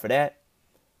lookout for that.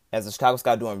 As the Chicago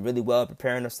Sky doing really well,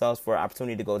 preparing themselves for an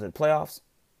opportunity to go to the playoffs.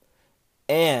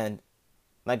 And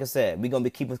like I said, we're gonna be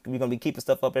keeping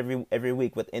stuff up every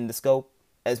week within the scope,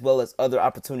 as well as other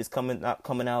opportunities coming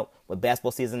out with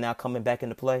basketball season now coming back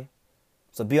into play.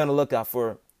 So be on the lookout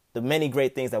for the many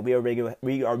great things that we are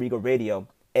Regal Radio,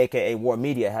 aka War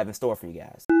Media, have in store for you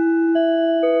guys.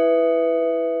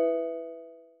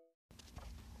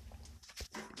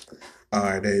 All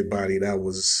right, everybody, that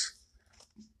was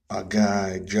our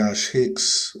guy Josh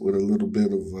Hicks with a little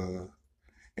bit of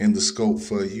In the Scope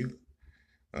for you.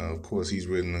 Of course, he's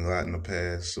written a lot in the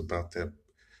past about that,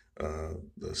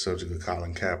 the subject of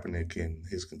Colin Kaepernick and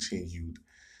his continued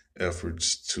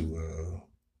efforts to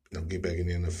get back in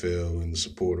the NFL and the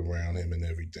support around him and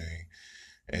everything.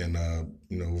 And,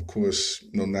 of course,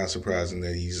 not surprising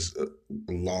that he's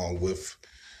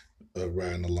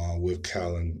riding along with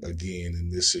Colin again in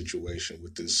this situation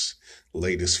with this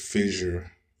latest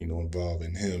fissure,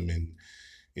 involving him and,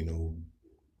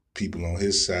 people on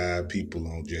his side, people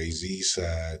on Jay-Z's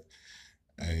side.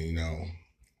 And,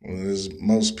 as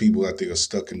most people, I think, are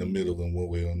stuck in the middle in one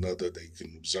way or another. They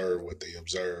can observe what they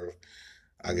observe.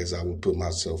 I guess I would put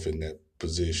myself in that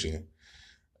position.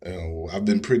 I've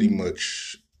been pretty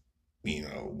much,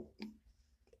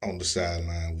 on the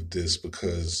sideline with this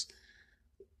because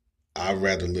I'd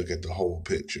rather look at the whole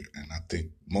picture. And I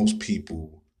think most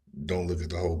people don't look at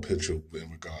the whole picture in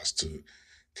regards to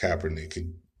Kaepernick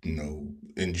and,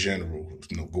 in general,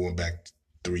 going back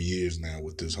 3 years now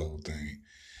with this whole thing.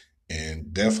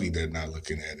 And definitely they're not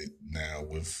looking at it now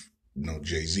with,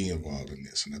 Jay-Z involved in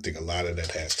this. And I think a lot of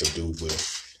that has to do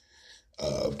with,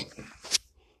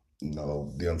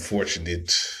 the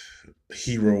unfortunate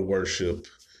hero worship,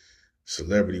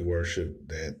 celebrity worship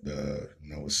that,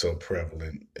 is so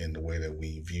prevalent in the way that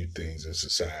we view things in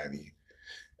society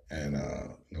and,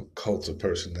 cults of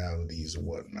personalities and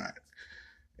whatnot.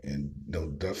 And,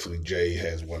 definitely Jay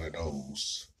has one of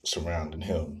those surrounding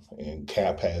him, and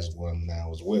Cap has one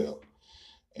now as well.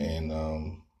 And,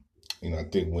 I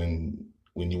think when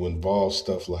you involve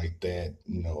stuff like that,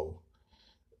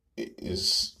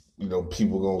 it's,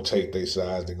 people going to take their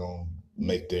sides, they're going to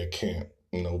make their camp,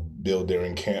 build their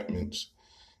encampments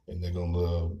and they're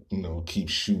gonna, keep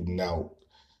shooting out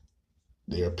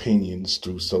their opinions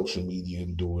through social media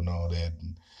and doing all that.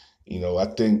 And, I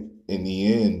think in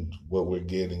the end, what we're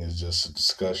getting is just a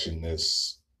discussion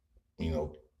that's,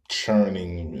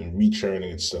 churning and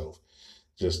rechurning itself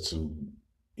just to,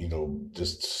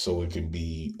 just so it can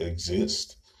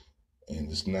exist.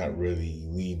 And it's not really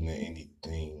leading to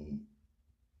anything,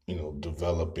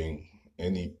 developing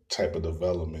any type of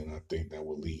development. I think that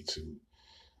would lead to,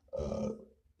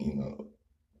 you know,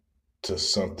 to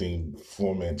something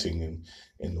fomenting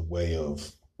in the way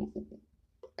of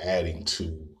adding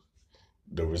to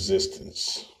the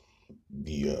resistance,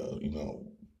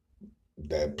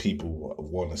 that people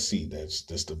want to see. That's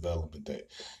this development that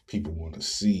people want to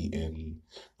see in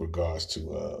regards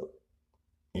to,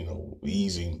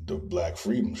 easing the Black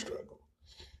freedom struggle.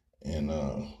 And,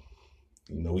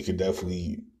 we could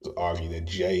definitely argue that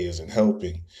Jay isn't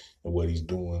helping in what he's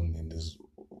doing in this,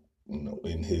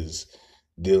 in his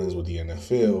dealings with the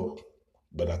NFL.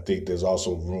 But I think there's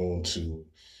also room to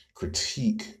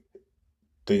critique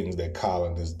things that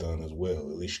Colin has done as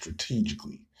well, at least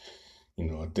strategically.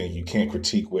 I think you can't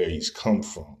critique where he's come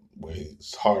from, where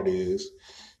his heart is,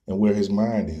 and where his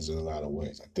mind is in a lot of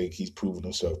ways. I think he's proven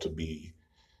himself to be,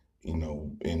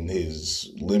 in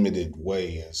his limited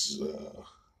way as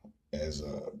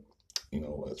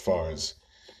far as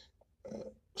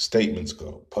statements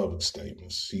go, public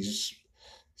statements. He's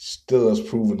still has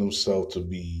proven himself to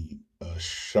be a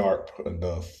sharp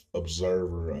enough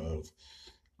observer of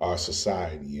our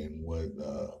society and what,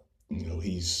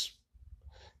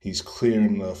 he's clear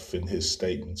enough in his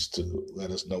statements to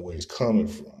let us know where he's coming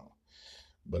from.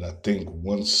 But I think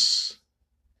once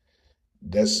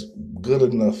that's good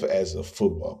enough as a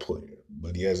football player,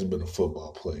 but he hasn't been a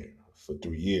football player for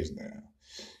 3 years now.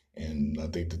 And I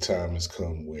think the time has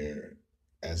come where,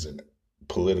 as a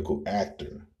political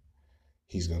actor,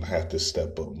 he's going to have to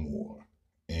step up more.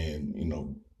 And,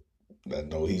 I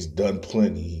know he's done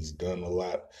plenty. He's done a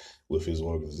lot with his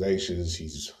organizations.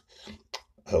 He's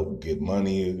helped get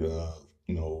money,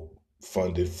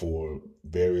 funded for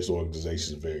various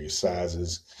organizations, various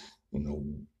sizes.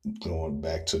 Going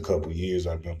back to a couple of years,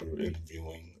 I remember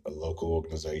interviewing a local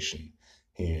organization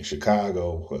here in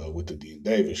Chicago with the Dean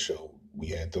Davis Show. We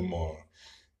had them on,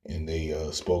 and they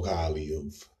spoke highly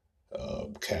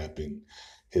of Cap and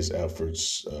his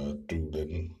efforts through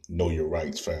the Know Your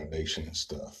Rights Foundation and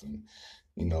stuff. And,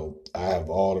 I have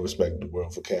all the respect in the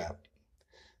world for Cap.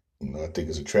 I think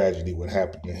it's a tragedy what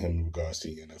happened to him in regards to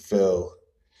the NFL.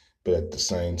 But at the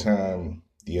same time,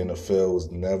 the NFL was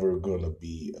never going to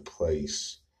be a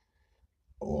place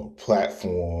or a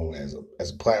platform as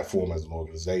a platform, as an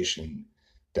organization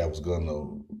that was going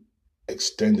to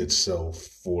extend itself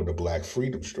for the Black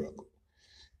freedom struggle.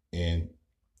 And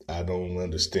I don't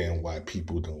understand why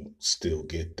people don't still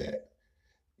get that.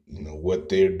 What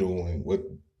they're doing, what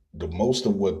the most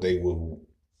of what they will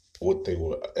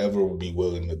ever be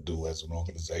willing to do as an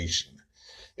organization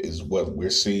is what we're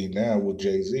seeing now with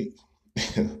Jay-Z.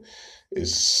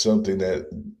 It's something that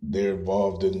they're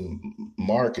involved in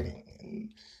marketing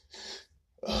and,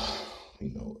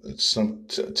 it's some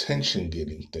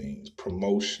attention-getting things,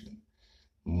 promotion,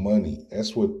 money.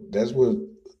 That's what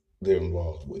they're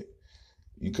involved with.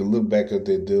 You can look back at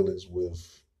their dealings with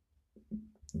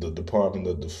the Department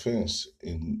of Defense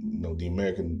in,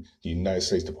 the United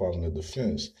States Department of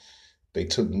Defense. They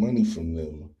took money from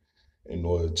them in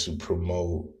order to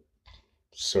promote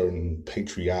certain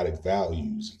patriotic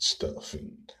values and stuff,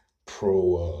 and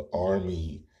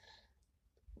pro-army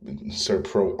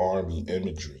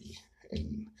imagery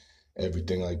and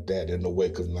everything like that in the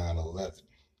wake of 9/11,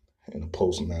 in a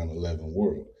post 9/11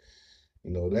 world.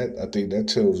 That I think that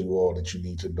tells you all that you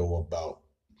need to know about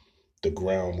the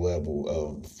ground level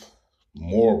of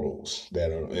morals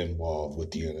that are involved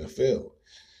with the NFL.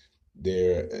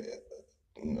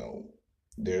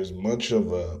 There's much of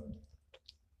the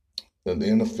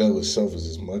NFL itself is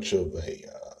as much of a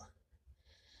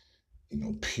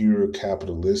pure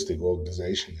capitalistic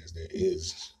organization as there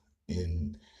is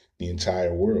in the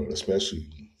entire world, especially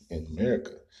in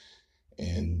America.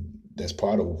 And that's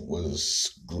part of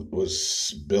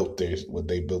was built there, what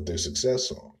they built their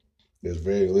success on. There's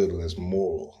very little that's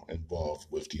moral involved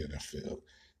with the NFL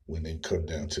when they come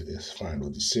down to this final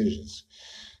decisions.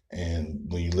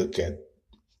 And when you look at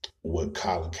what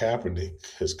Colin Kaepernick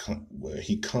where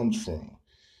he comes from,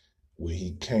 where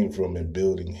he came from in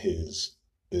building his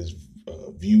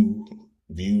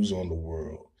views on the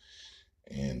world,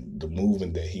 and the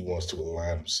movement that he wants to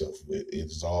align himself with,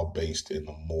 it's all based in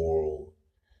a moral,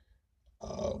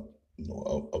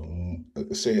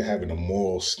 say having a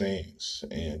moral stance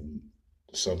and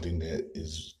something that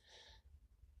is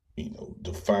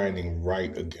defining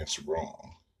right against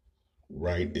wrong.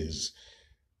 Right is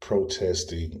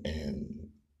protesting and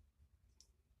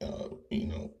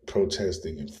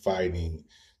protesting and fighting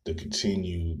the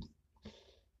continued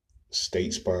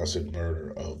state-sponsored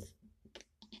murder of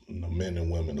men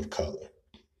and women of color.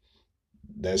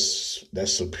 That's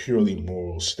a purely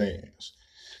moral stance,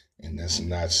 and that's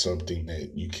not something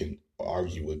that you can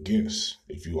argue against.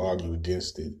 If you argue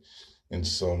against it in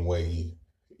some way,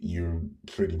 you're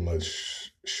pretty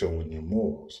much showing your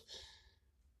morals,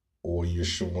 or you're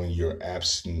showing your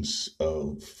absence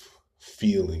of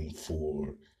feeling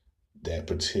for that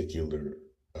particular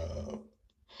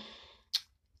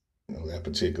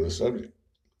subject.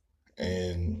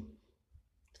 And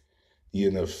the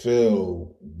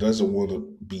NFL doesn't want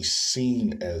to be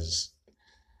seen as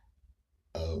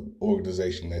an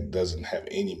organization that doesn't have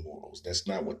any morals. That's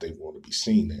not what they want to be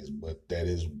seen as, but that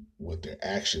is what their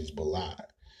actions belie.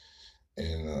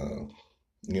 And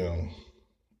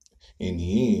in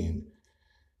the end,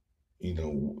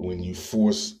 when you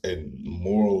force a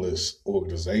moralist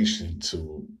organization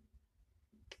to,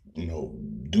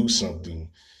 do something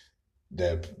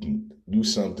that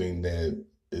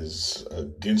is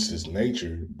against its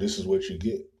nature, this is what you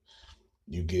get.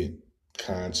 You get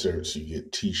concerts, you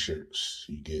get T-shirts,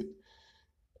 you get,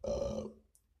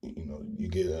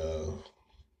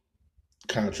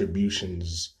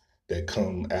 contributions that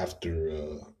come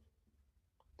after,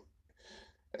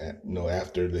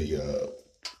 after the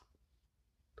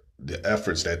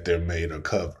efforts that they're made are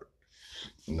covered.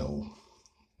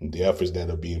 The efforts that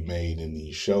are being made in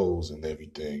these shows and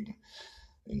everything.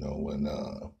 When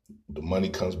the money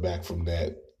comes back from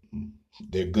that,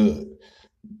 they're good.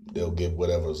 They'll give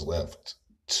whatever's left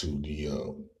to the,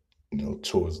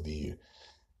 towards the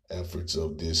efforts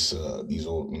of this,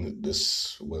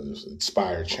 whether it's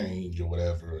Inspire Change or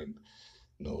whatever, and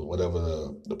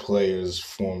whatever the players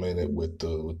forming it with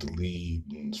the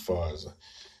league, and as far as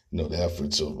the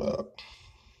efforts of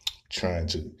trying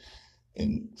to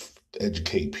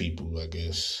educate people, I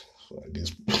guess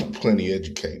plenty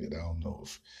educated. I don't know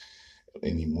if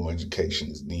any more education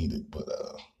is needed, but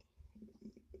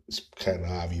it's kind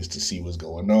of obvious to see what's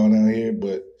going on out here.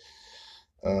 But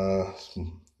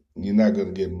you're not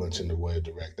going to get much in the way of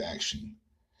direct action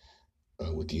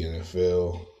with the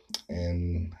NFL,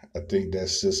 and I think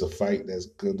that's just a fight that's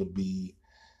going to be,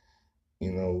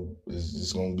 is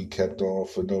just going to be kept on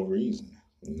for no reason.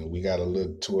 We got to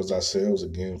look towards ourselves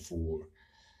again for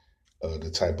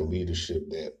the type of leadership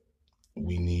that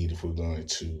we need if we're going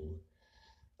to,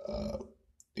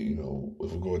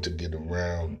 if we're going to get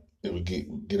around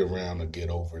and get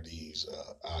over these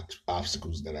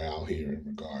obstacles that are out here in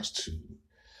regards to,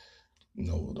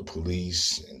 the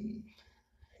police and,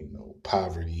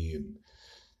 poverty and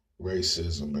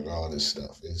racism and all this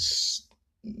stuff.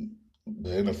 The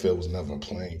NFL was never a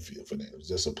playing field for that. It was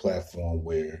just a platform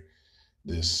where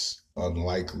this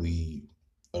unlikely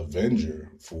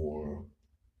avenger for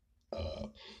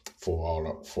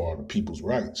all the people's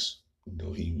rights,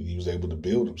 he was able to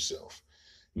build himself.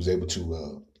 He was able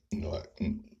to,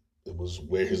 it was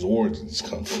where his origins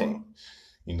come from.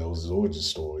 His origin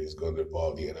story is going to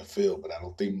involve the NFL, but I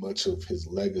don't think much of his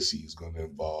legacy is going to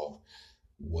involve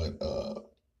what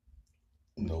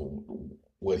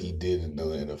he did in the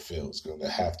NFL. It's going to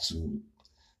have to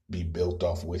be built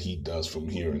off what he does from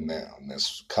here and now, and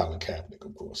that's Colin Kaepernick,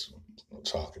 of course, I'm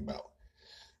talking about.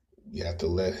 You have to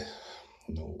let,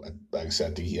 like I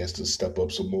said, I think he has to step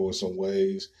up some more in some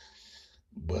ways,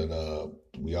 but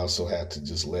we also have to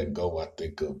just let go, I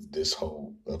think, of this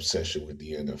whole obsession with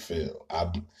the NFL.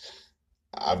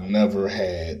 I've never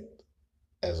had,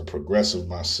 as a progressive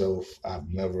myself, I've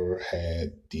never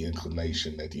had the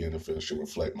inclination that the NFL should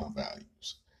reflect my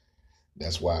values.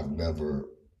 That's why I've never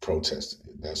protested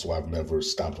it. That's why I've never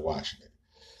stopped watching it.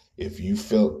 If you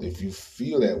feel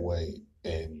that way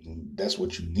and that's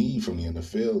what you need from the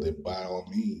NFL, then by all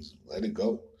means, let it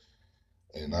go.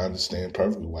 And I understand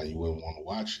perfectly why you wouldn't want to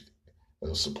watch it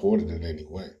or support it in any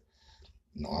way.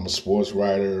 I'm a sports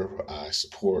writer. I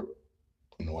support,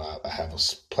 I have a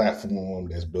platform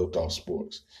that's built off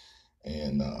sports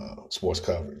and sports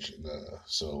coverage. And,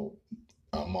 so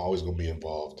I'm always going to be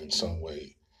involved in some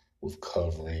way with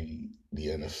covering the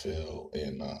NFL,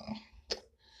 and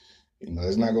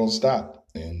it's not going to stop.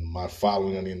 And my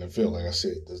following on the NFL, like I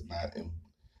said,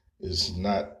 is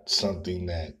not something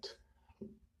that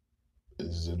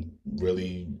is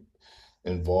really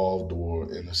involved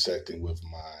or intersecting with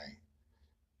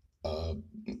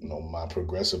my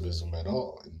progressivism at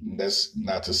all. And that's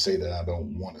not to say that I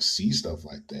don't want to see stuff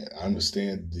like that. I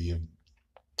understand the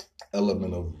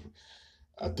element of,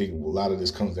 I think a lot of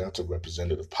this comes down to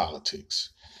representative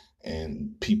politics.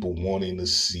 and people wanting to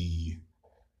see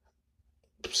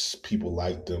people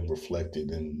like them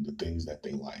reflected in the things that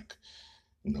they like.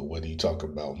 Whether you talk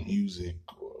about music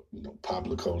or,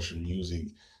 popular culture, music,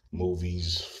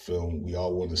 movies, film, we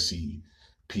all want to see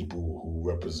people who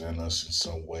represent us in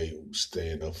some way, who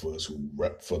stand up for us, who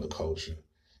rep for the culture,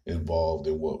 involved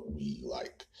in what we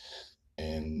like.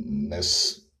 And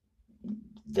that's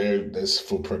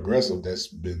for progressive, that's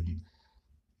been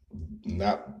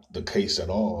not the case at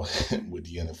all with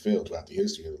the NFL throughout the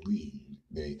history of the league.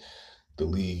 The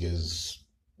league has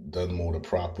done more to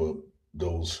prop up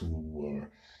those who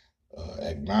are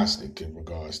agnostic in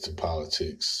regards to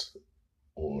politics,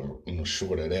 or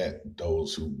short of that,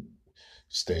 those who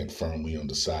stand firmly on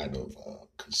the side of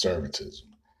conservatism.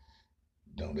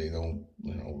 They don't,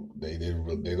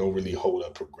 they don't really hold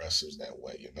up progressives that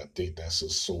way, and I think that's a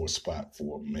sore spot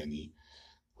for many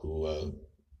who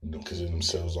consider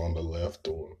themselves on the left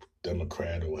or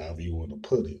Democrat or however you want to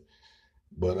put it.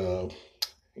 But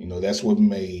that's what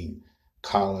made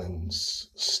Collins'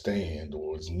 stand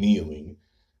or his kneeling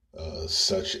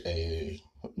such a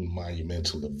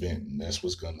monumental event, and that's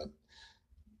what's gonna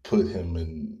put him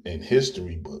in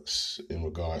history books in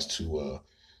regards to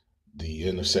the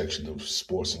intersection of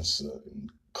sports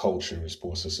and culture and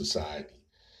sports and society.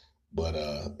 But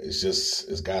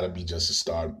it's got to be just a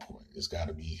starting point. It's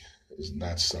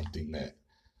not something that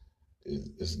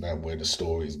it's not where the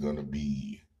story is going to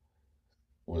be.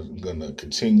 We're going to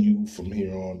continue from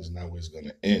here on. It's not where it's going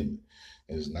to end.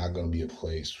 And it's not going to be a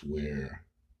place where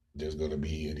there's going to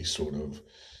be any sort of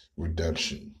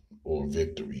redemption or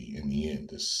victory in the end.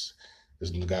 There's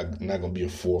not going to be a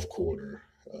fourth quarter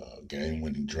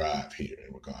game-winning drive here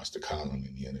in regards to Colin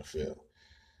in the NFL.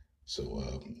 So,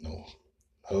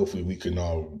 hopefully we can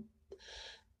over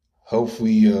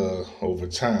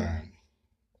time,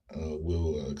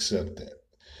 we'll accept that.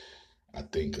 I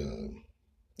think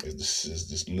as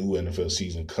this new NFL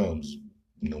season comes,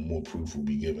 more proof will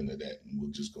be given of that, and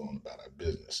we'll just go on about our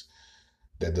business.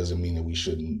 That doesn't mean that we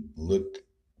shouldn't look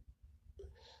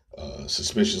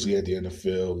suspiciously at the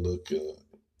NFL, look,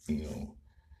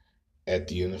 at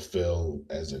the NFL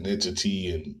as an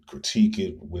entity and critique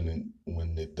it when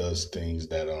it does things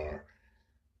that are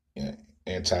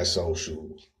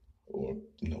antisocial or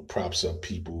props up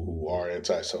people who are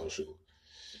antisocial.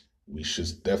 We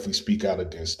should definitely speak out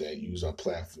against that, use our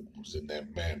platforms in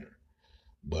that manner.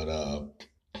 But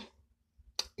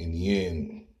in the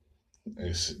end,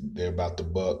 they're about the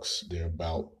bucks. They're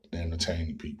about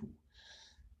entertaining people.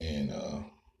 And,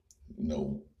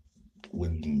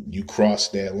 when you cross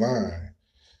that line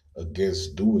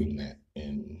against doing that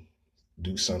and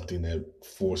do something that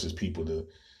forces people to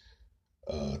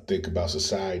think about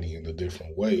society in a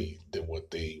different way than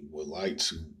what they would like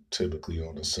to, typically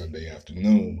on a Sunday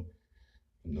afternoon,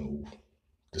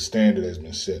 the standard has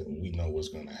been set and we know what's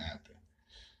going to happen.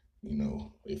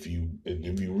 If you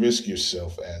risk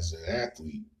yourself as an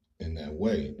athlete in that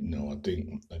way, I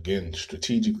think, again,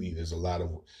 strategically, there's a lot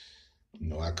of,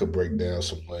 I could break down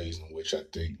some ways in which I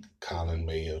think Colin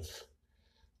may have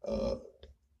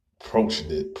approached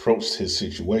his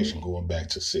situation going back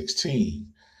to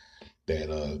 2016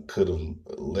 that could have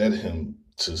led him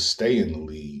to stay in the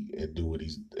league and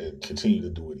continue to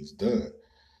do what he's done.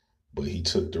 But he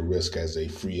took the risk as a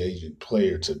free agent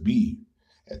player to be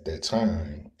at that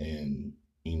time. And,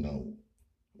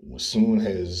 as soon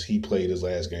as he played his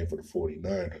last game for the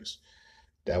 49ers,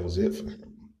 that was it for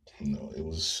him. It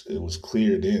was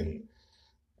clear then.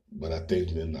 But I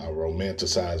think in our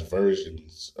romanticized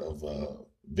visions of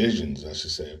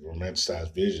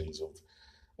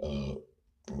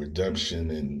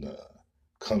redemption and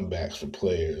comebacks for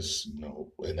players,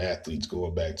 and athletes,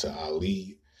 going back to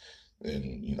Ali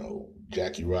and,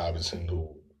 Jackie Robinson,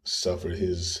 who suffered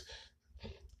his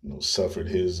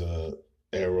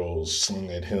arrows slung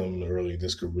at him early in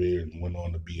his career and went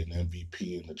on to be an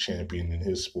MVP and a champion in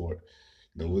his sport.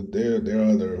 There are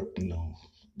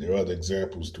other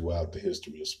examples throughout the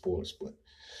history of sports, but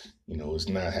it's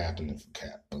not happening for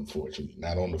Cap, unfortunately,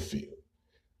 not on the field.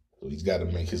 So he's got to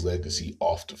make his legacy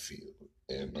off the field,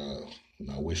 and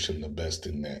I wish him the best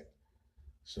in that.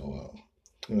 So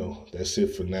that's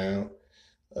it for now.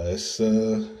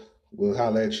 We'll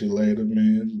holler at you later,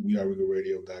 man.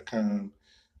 WeAreRigoRadio.com.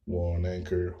 We're on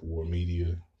Anchor, War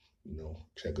Media.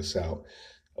 Check us out.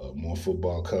 More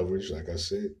football coverage, like I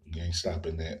said. You ain't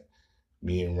stopping that.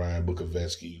 Me and Ryan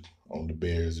Bukovetsky on the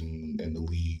Bears and the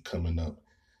league coming up.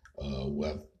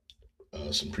 We'll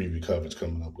have some preview coverage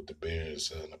coming up with the Bears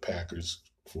and the Packers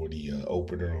for the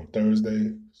opener on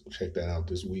Thursday. So check that out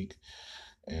this week.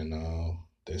 And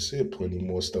that's it. Plenty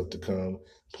more stuff to come.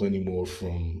 Plenty more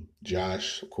from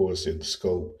Josh, of course, in the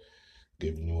scope.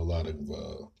 giving you a lot of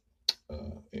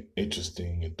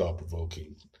interesting and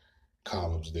thought-provoking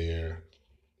columns there.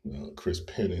 Chris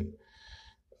Pennant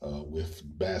with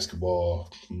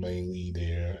basketball mainly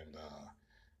there.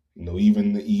 And,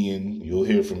 even Ian, you'll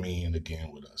hear from Ian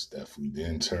again with us, definitely. The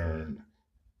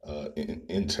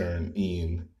intern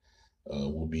Ian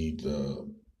will be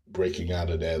breaking out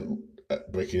of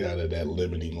that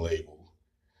limiting label.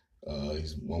 He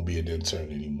won't be an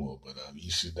intern anymore, but you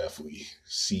should definitely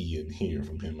see and hear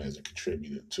from him as a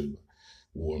contributor to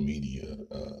War Media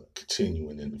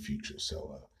continuing in the future.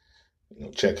 So,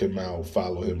 check him out,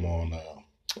 follow him on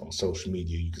social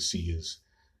media. You can see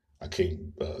I can't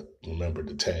remember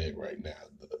the tag right now,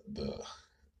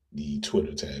 the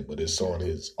Twitter tag, but it's on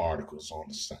his articles on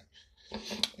the site.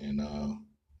 And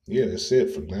that's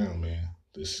it for now, man.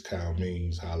 This is Kyle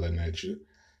Means hollering at you,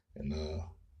 and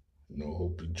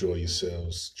hope you enjoy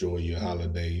yourselves, enjoy your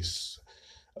holidays,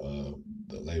 the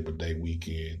Labor Day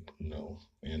weekend,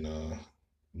 and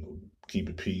keep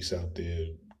the peace out there,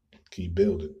 keep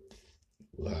building.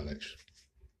 We'll holler at you.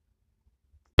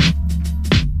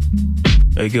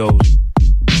 There it goes.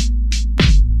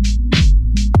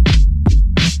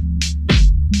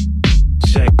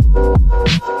 Check.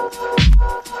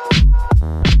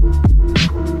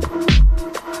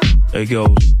 There it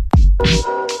goes.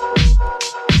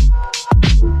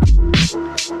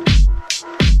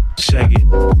 Check it.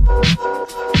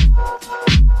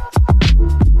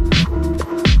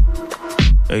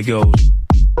 There it goes.